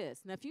like this.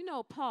 Now, if you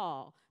know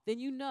Paul, then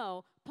you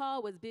know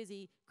Paul was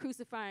busy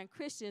crucifying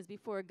Christians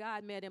before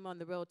God met him on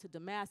the road to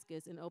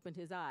Damascus and opened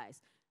his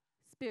eyes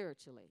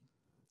spiritually.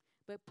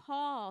 But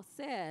Paul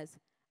says,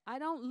 I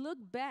don't look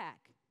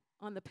back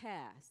on the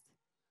past.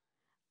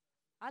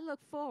 I look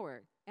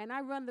forward, and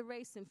I run the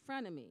race in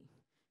front of me.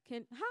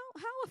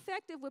 How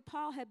effective would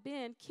Paul have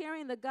been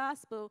carrying the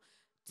gospel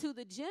to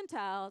the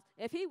Gentiles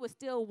if he was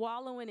still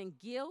wallowing in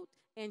guilt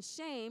and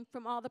shame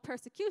from all the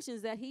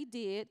persecutions that he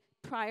did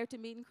prior to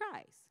meeting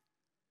Christ?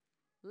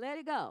 Let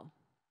it go.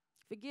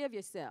 Forgive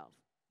yourself.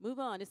 Move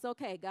on. It's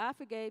okay. God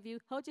forgave you.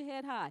 Hold your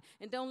head high.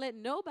 And don't let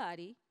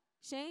nobody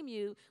shame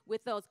you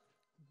with those,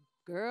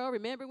 girl,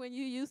 remember when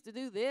you used to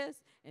do this?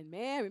 And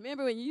man,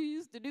 remember when you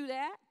used to do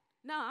that?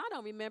 No, I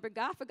don't remember.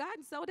 God forgot,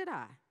 and so did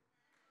I.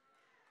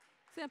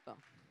 Simple.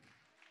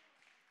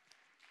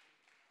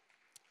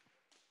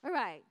 All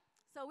right.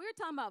 So we're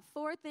talking about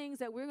 4 things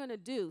that we're going to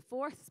do,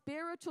 4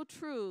 spiritual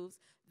truths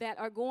that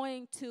are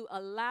going to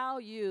allow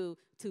you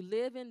to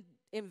live in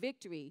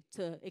victory,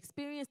 to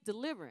experience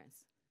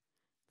deliverance.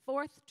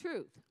 4th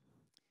truth,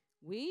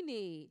 we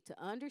need to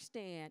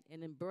understand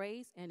and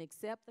embrace and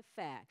accept the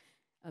fact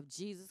of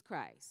Jesus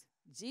Christ.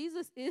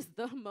 Jesus is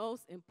the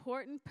most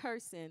important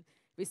person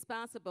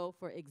responsible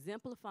for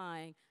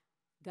exemplifying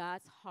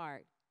God's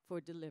heart for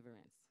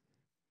deliverance.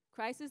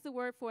 Christ is the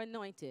word for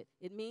anointed.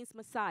 It means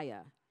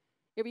Messiah.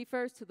 It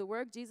refers to the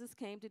work Jesus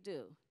came to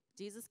do.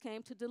 Jesus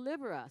came to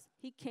deliver us.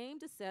 He came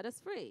to set us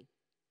free.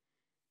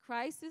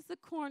 Christ is the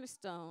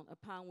cornerstone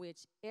upon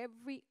which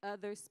every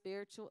other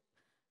spiritual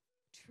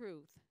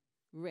truth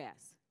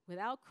rests.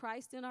 Without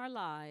Christ in our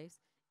lives,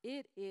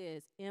 it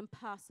is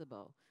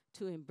impossible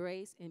to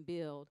embrace and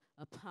build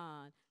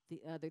upon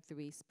the other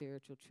 3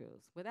 spiritual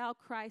truths. Without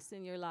Christ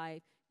in your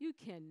life, you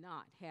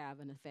cannot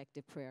have an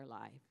effective prayer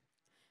life.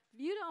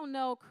 If you don't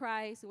know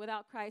Christ,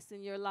 without Christ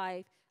in your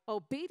life,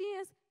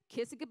 obedience,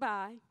 kiss it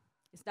goodbye.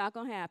 It's not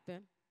going to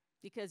happen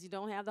because you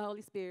don't have the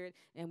Holy Spirit,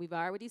 and we've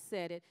already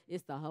said it.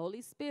 It's the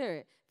Holy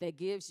Spirit that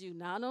gives you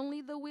not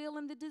only the will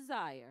and the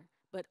desire,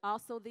 but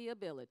also the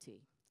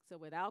ability. So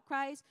without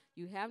Christ,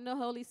 you have no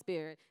Holy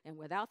Spirit, and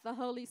without the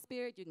Holy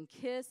Spirit, you can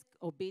kiss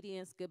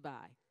obedience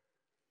goodbye.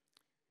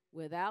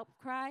 Without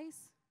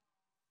Christ,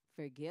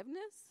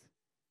 forgiveness,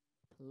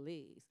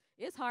 please.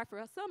 It's hard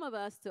for some of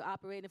us to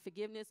operate in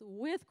forgiveness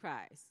with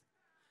Christ.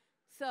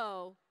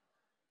 So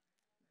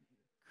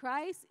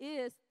Christ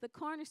is the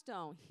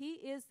cornerstone. He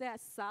is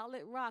that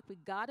solid rock. We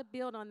got to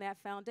build on that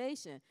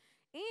foundation.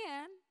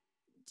 And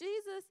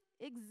Jesus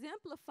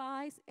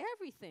exemplifies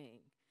everything.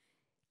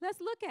 Let's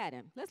look at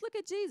him. Let's look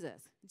at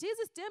Jesus.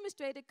 Jesus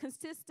demonstrated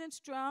consistent,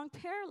 strong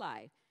prayer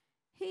life.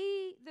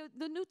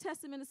 The New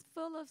Testament is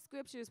full of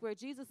scriptures where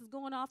Jesus is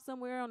going off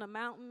somewhere on a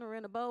mountain or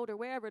in a boat or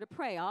wherever to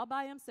pray all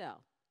by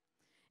himself.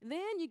 And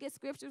then you get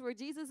scriptures where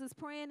Jesus is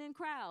praying in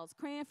crowds,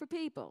 praying for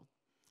people.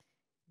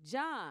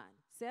 John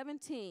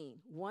 17,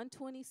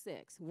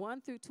 126,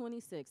 1 through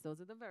 26,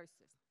 those are the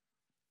verses.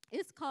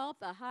 It's called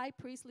the high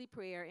priestly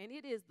prayer, and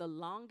it is the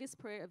longest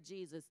prayer of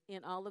Jesus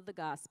in all of the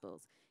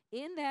Gospels.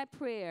 In that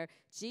prayer,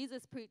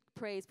 Jesus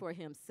prays for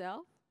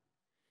himself,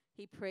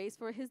 he prays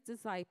for his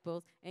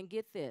disciples, and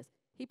get this,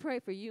 he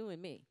prayed for you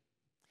and me.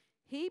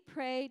 He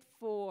prayed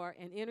for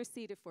and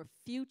interceded for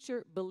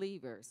future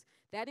believers.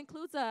 That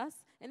includes us,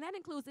 and that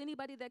includes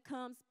anybody that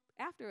comes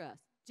after us,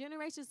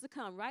 generations to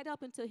come, right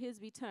up until his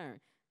return.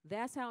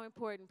 That's how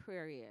important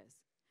prayer is,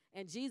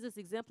 and Jesus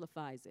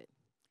exemplifies it.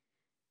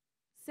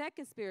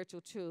 Second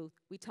spiritual truth,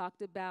 we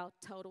talked about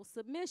total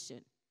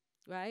submission,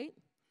 right?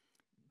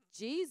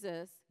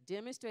 Jesus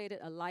demonstrated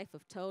a life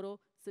of total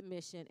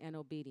submission and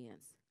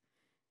obedience.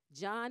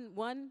 John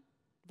 1,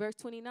 verse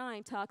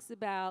 29 talks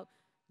about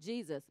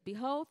Jesus.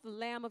 Behold the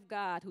Lamb of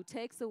God who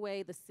takes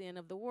away the sin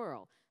of the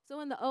world.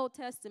 So in the Old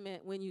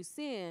Testament, when you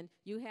sinned,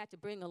 you had to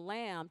bring a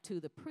lamb to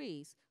the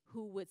priest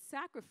who would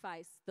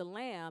sacrifice the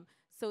lamb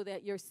so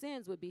that your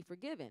sins would be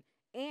forgiven.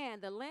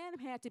 And the lamb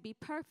had to be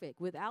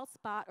perfect, without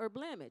spot or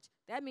blemish.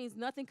 That means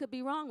nothing could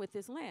be wrong with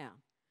this lamb.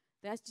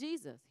 That's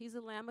Jesus. He's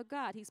the Lamb of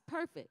God. He's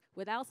perfect,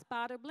 without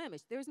spot or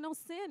blemish. There's no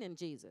sin in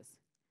Jesus.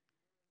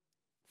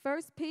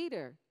 1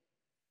 Peter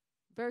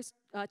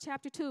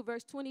chapter 2,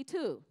 verse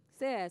 22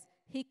 says,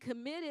 he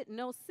committed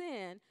no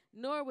sin,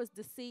 nor was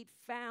deceit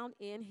found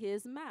in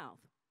his mouth.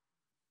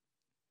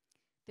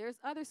 There's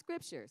other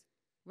scriptures.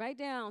 Write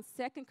down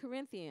 2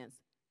 Corinthians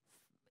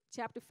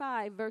chapter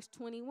 5, verse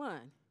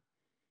 21.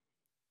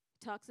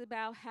 Talks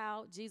about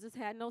how Jesus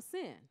had no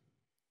sin.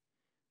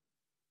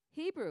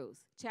 Hebrews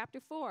chapter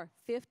 4,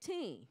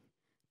 15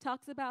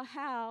 talks about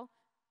how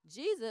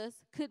Jesus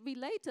could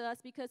relate to us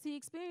because he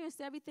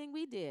experienced everything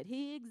we did.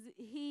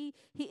 He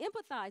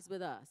empathized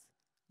with us,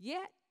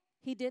 yet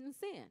he didn't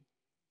sin.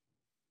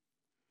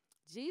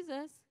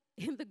 Jesus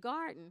in the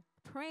garden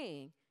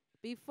praying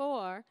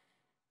before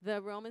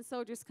the Roman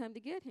soldiers come to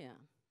get him.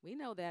 We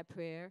know that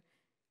prayer.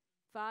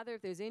 Father,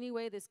 if there's any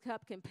way this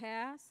cup can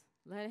pass,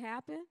 let it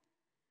happen.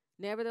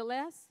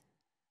 Nevertheless,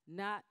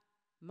 not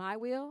my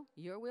will,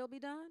 your will be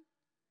done.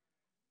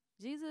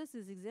 Jesus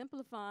is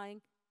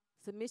exemplifying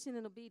submission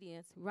and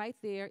obedience right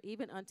there,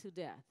 even unto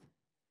death.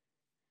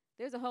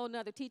 There's a whole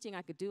nother teaching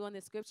I could do on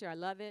this scripture. I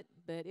love it,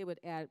 but it would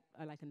add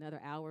like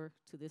another hour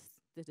to this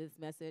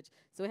message.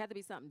 So it had to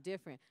be something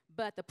different.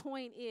 But the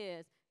point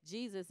is,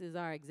 Jesus is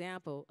our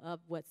example of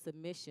what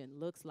submission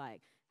looks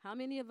like. How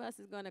many of us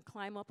is going to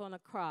climb up on a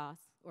cross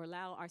or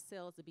allow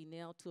ourselves to be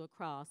nailed to a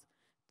cross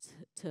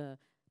to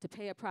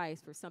pay a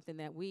price for something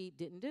that we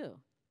didn't do?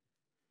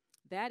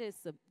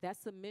 That's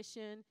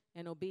submission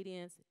and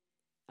obedience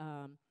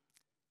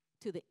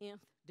to the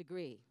nth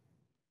degree.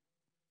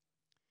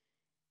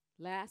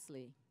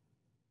 Lastly,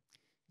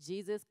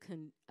 Jesus,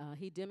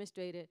 he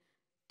demonstrated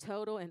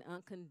total and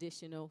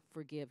unconditional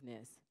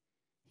forgiveness.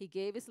 He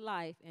gave his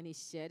life and he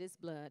shed his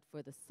blood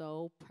for the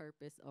sole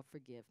purpose of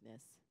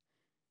forgiveness.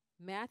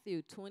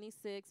 Matthew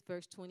 26,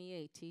 verse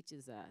 28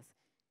 teaches us,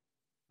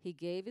 he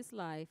gave his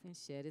life and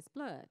shed his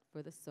blood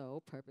for the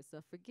sole purpose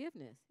of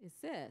forgiveness. It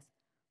says,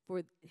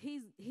 for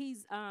he's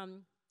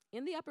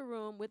in the upper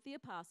room with the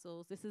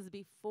apostles. This is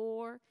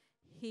before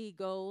he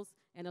goes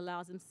and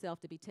allows himself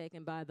to be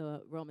taken by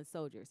the Roman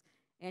soldiers.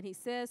 And he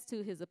says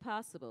to his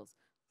apostles,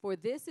 for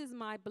this is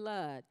my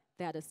blood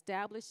that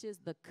establishes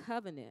the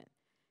covenant.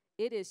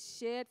 It is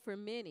shed for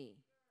many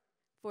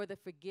for the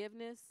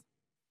forgiveness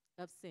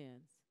of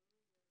sins.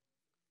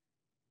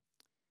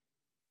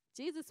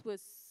 Jesus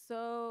was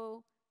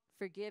so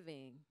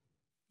forgiving,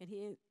 and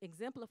he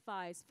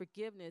exemplifies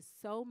forgiveness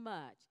so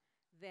much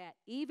that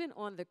even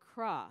on the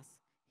cross,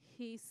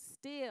 he's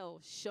still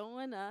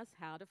showing us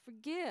how to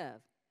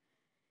forgive.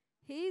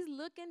 He's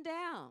looking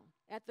down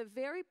at the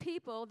very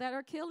people that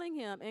are killing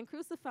him and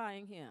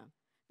crucifying him.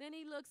 Then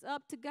he looks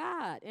up to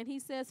God and he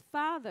says,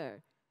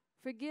 Father,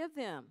 forgive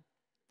them.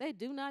 They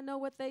do not know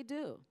what they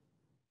do.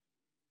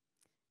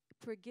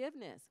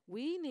 Forgiveness.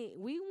 We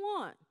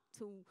want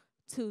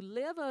to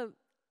live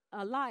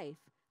a life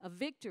of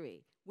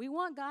victory. We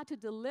want God to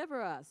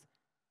deliver us.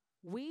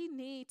 We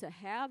need to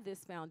have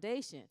this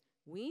foundation.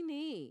 We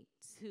need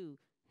to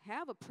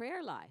have a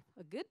prayer life,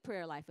 a good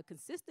prayer life, a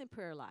consistent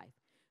prayer life.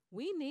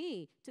 We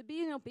need to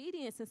be in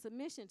obedience and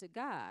submission to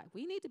God.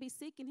 We need to be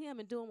seeking him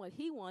and doing what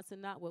he wants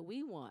and not what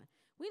we want.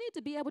 We need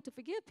to be able to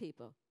forgive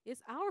people.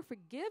 It's our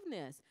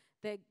forgiveness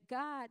that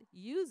God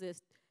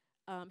uses.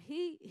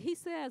 He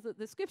says,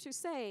 the scriptures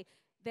say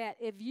that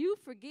if you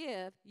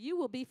forgive, you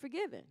will be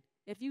forgiven.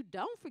 If you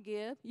don't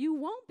forgive, you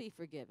won't be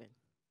forgiven.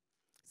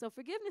 So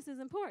forgiveness is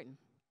important.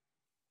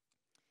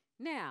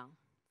 Now,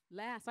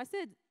 I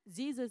said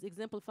Jesus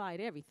exemplified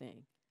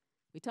everything.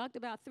 We talked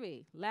about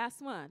 3.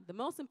 Last one. The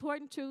most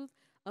important truth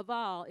of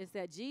all is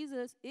that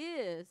Jesus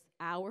is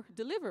our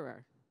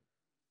deliverer.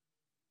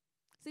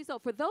 See, so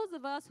for those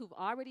of us who've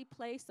already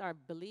placed our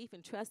belief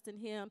and trust in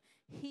him,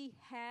 he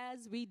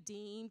has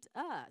redeemed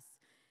us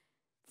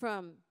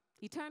from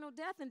eternal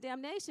death and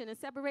damnation and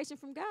separation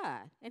from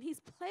God. And he's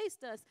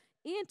placed us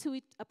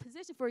into a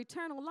position for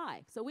eternal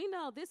life. So we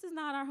know this is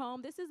not our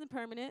home. This isn't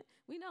permanent.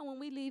 We know when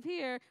we leave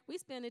here, we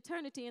spend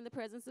eternity in the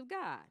presence of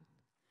God.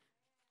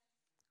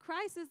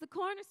 Christ is the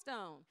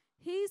cornerstone.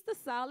 He's the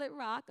solid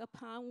rock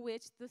upon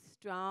which the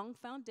strong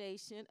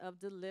foundation of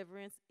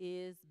deliverance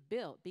is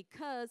built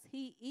because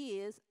he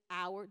is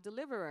our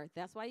deliverer.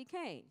 That's why he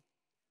came.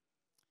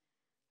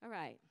 All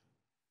right.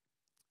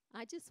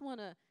 I just want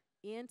to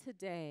end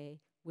today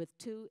with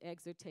 2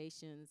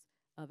 exhortations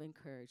of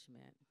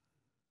encouragement.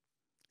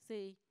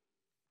 See,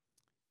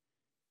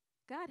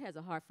 God has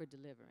a heart for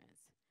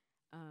deliverance.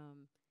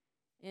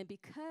 And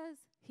because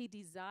he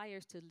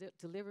desires to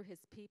deliver his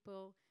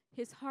people,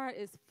 his heart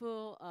is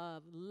full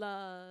of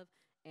love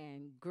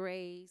and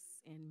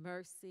grace and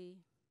mercy.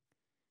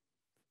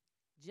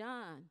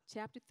 John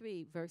chapter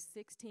 3, verse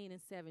 16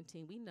 and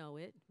 17, we know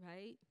it,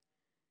 right?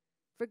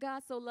 For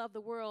God so loved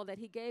the world that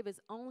he gave his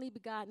only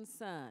begotten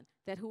Son,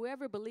 that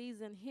whoever believes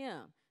in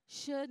him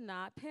should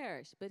not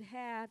perish, but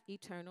have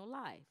eternal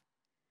life.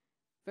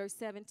 Verse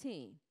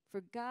 17, for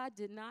God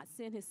did not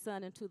send his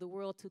Son into the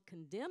world to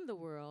condemn the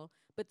world,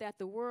 but that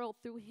the world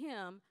through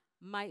him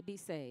might be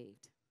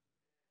saved.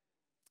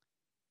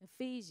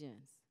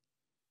 Ephesians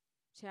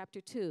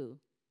chapter 2,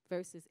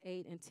 verses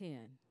 8 and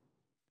 10.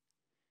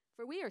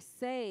 For we are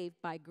saved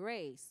by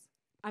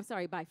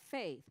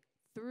faith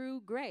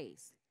through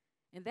grace.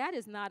 And that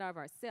is not of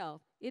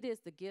ourselves, it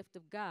is the gift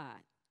of God,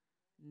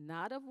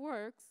 not of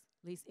works,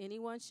 lest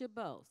anyone should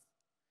boast.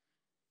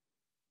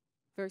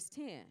 Verse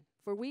 10,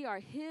 for we are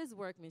his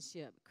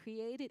workmanship,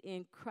 created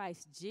in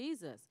Christ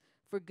Jesus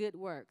for good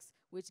works,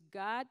 which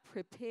God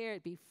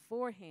prepared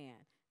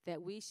beforehand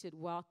that we should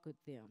walk with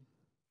them.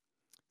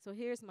 So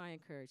here's my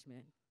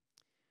encouragement.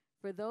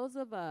 For those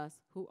of us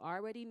who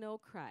already know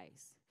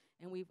Christ,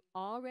 and we've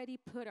already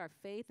put our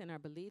faith and our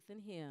belief in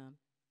him,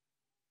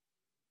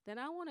 then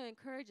I want to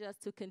encourage us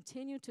to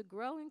continue to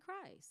grow in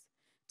Christ,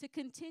 to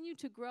continue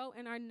to grow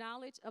in our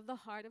knowledge of the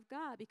heart of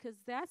God, because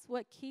that's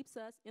what keeps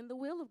us in the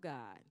will of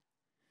God.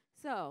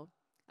 So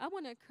I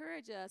want to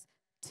encourage us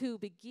to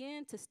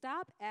begin to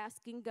stop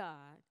asking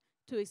God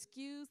to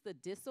excuse the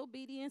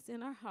disobedience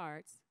in our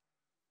hearts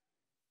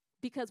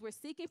because we're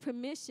seeking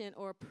permission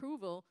or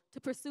approval to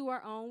pursue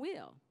our own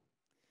will.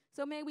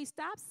 So may we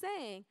stop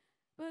saying,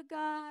 but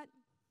God,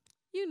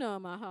 you know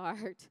my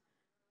heart.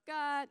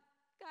 God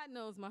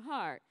knows my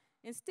heart.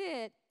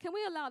 Instead, can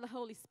we allow the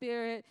Holy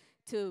Spirit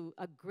to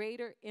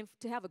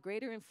have a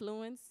greater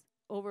influence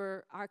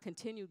over our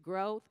continued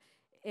growth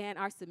and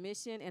our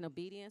submission and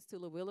obedience to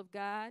the will of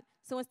God?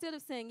 So instead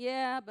of saying,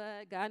 yeah,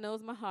 but God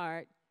knows my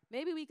heart,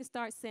 maybe we can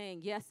start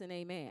saying yes and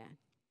amen.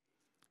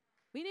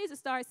 We need to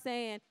start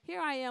saying, here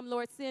I am,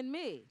 Lord, send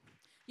me.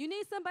 You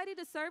need somebody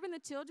to serve in the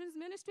children's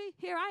ministry?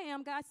 Here I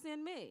am, God,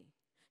 send me.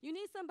 You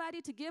need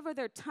somebody to give her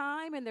their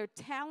time and their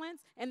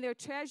talents and their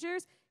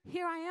treasures?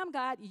 Here I am,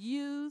 God,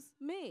 use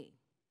me.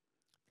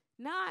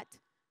 Not,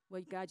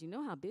 well, God, you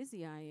know how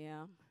busy I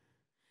am.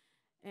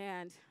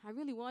 And I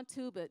really want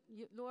to, but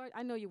Lord,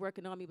 I know you're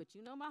working on me, but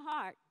you know my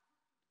heart.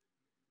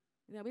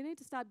 Now, we need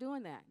to stop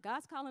doing that.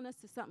 God's calling us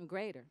to something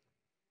greater.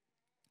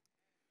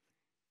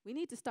 We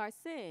need to start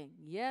saying,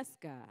 yes,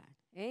 God,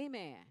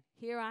 amen,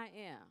 here I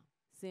am,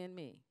 send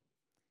me.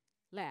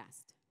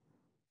 Last,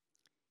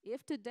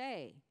 if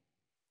today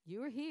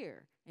you're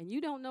here and you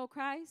don't know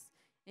Christ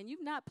and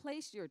you've not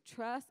placed your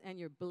trust and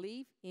your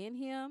belief in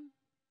him,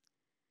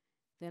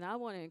 then I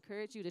want to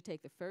encourage you to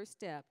take the first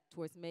step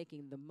towards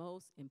making the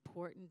most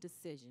important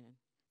decision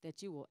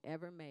that you will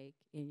ever make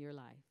in your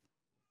life.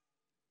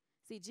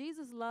 See,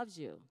 Jesus loves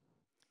you.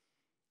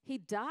 He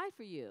died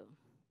for you,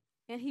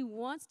 and he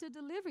wants to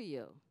deliver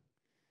you.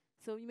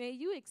 So may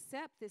you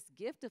accept this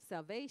gift of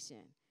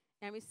salvation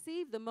and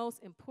receive the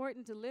most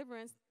important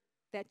deliverance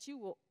that you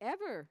will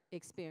ever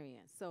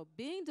experience. So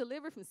being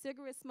delivered from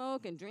cigarette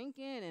smoke and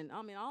drinking and,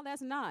 all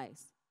that's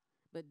nice.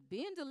 But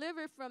being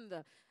delivered from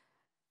the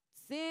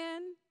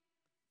sin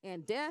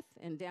and death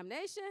and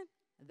damnation,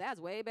 that's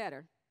way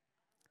better.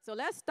 So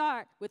let's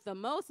start with the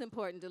most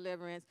important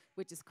deliverance,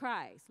 which is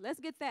Christ. Let's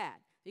get that.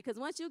 Because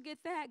once you get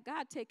that,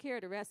 God take care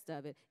of the rest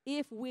of it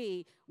if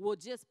we will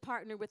just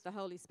partner with the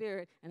Holy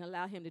Spirit and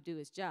allow him to do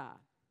his job.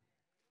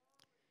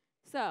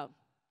 So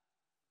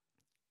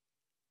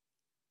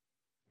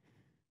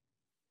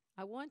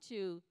I want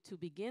you to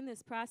begin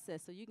this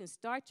process so you can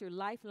start your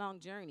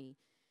lifelong journey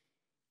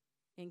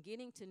in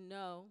getting to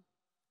know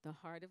the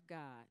heart of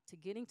God, to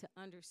getting to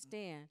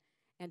understand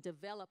and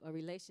develop a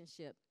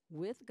relationship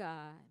with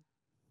God,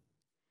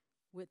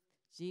 with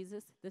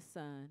Jesus the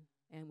Son,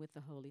 and with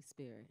the Holy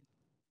Spirit.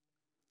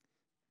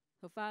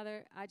 So,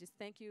 Father, I just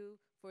thank you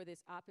for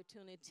this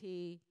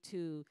opportunity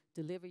to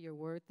deliver your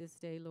word this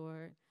day,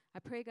 Lord. I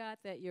pray, God,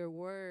 that your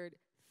word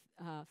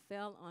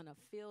fell on a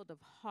field of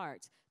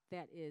hearts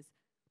that is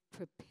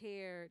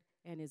prepared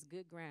and is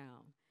good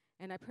ground.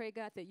 And I pray,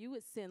 God, that you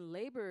would send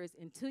laborers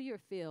into your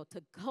field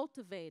to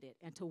cultivate it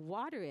and to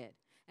water it.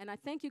 And I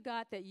thank you,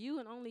 God, that you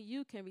and only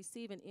you can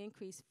receive an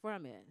increase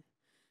from it.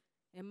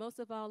 And most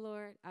of all,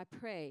 Lord, I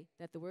pray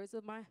that the words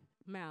of my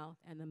mouth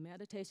and the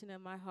meditation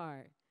of my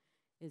heart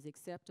is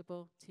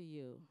acceptable to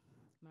you,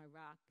 my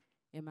rock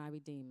and my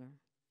redeemer.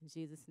 In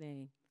Jesus'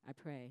 name I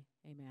pray,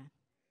 amen.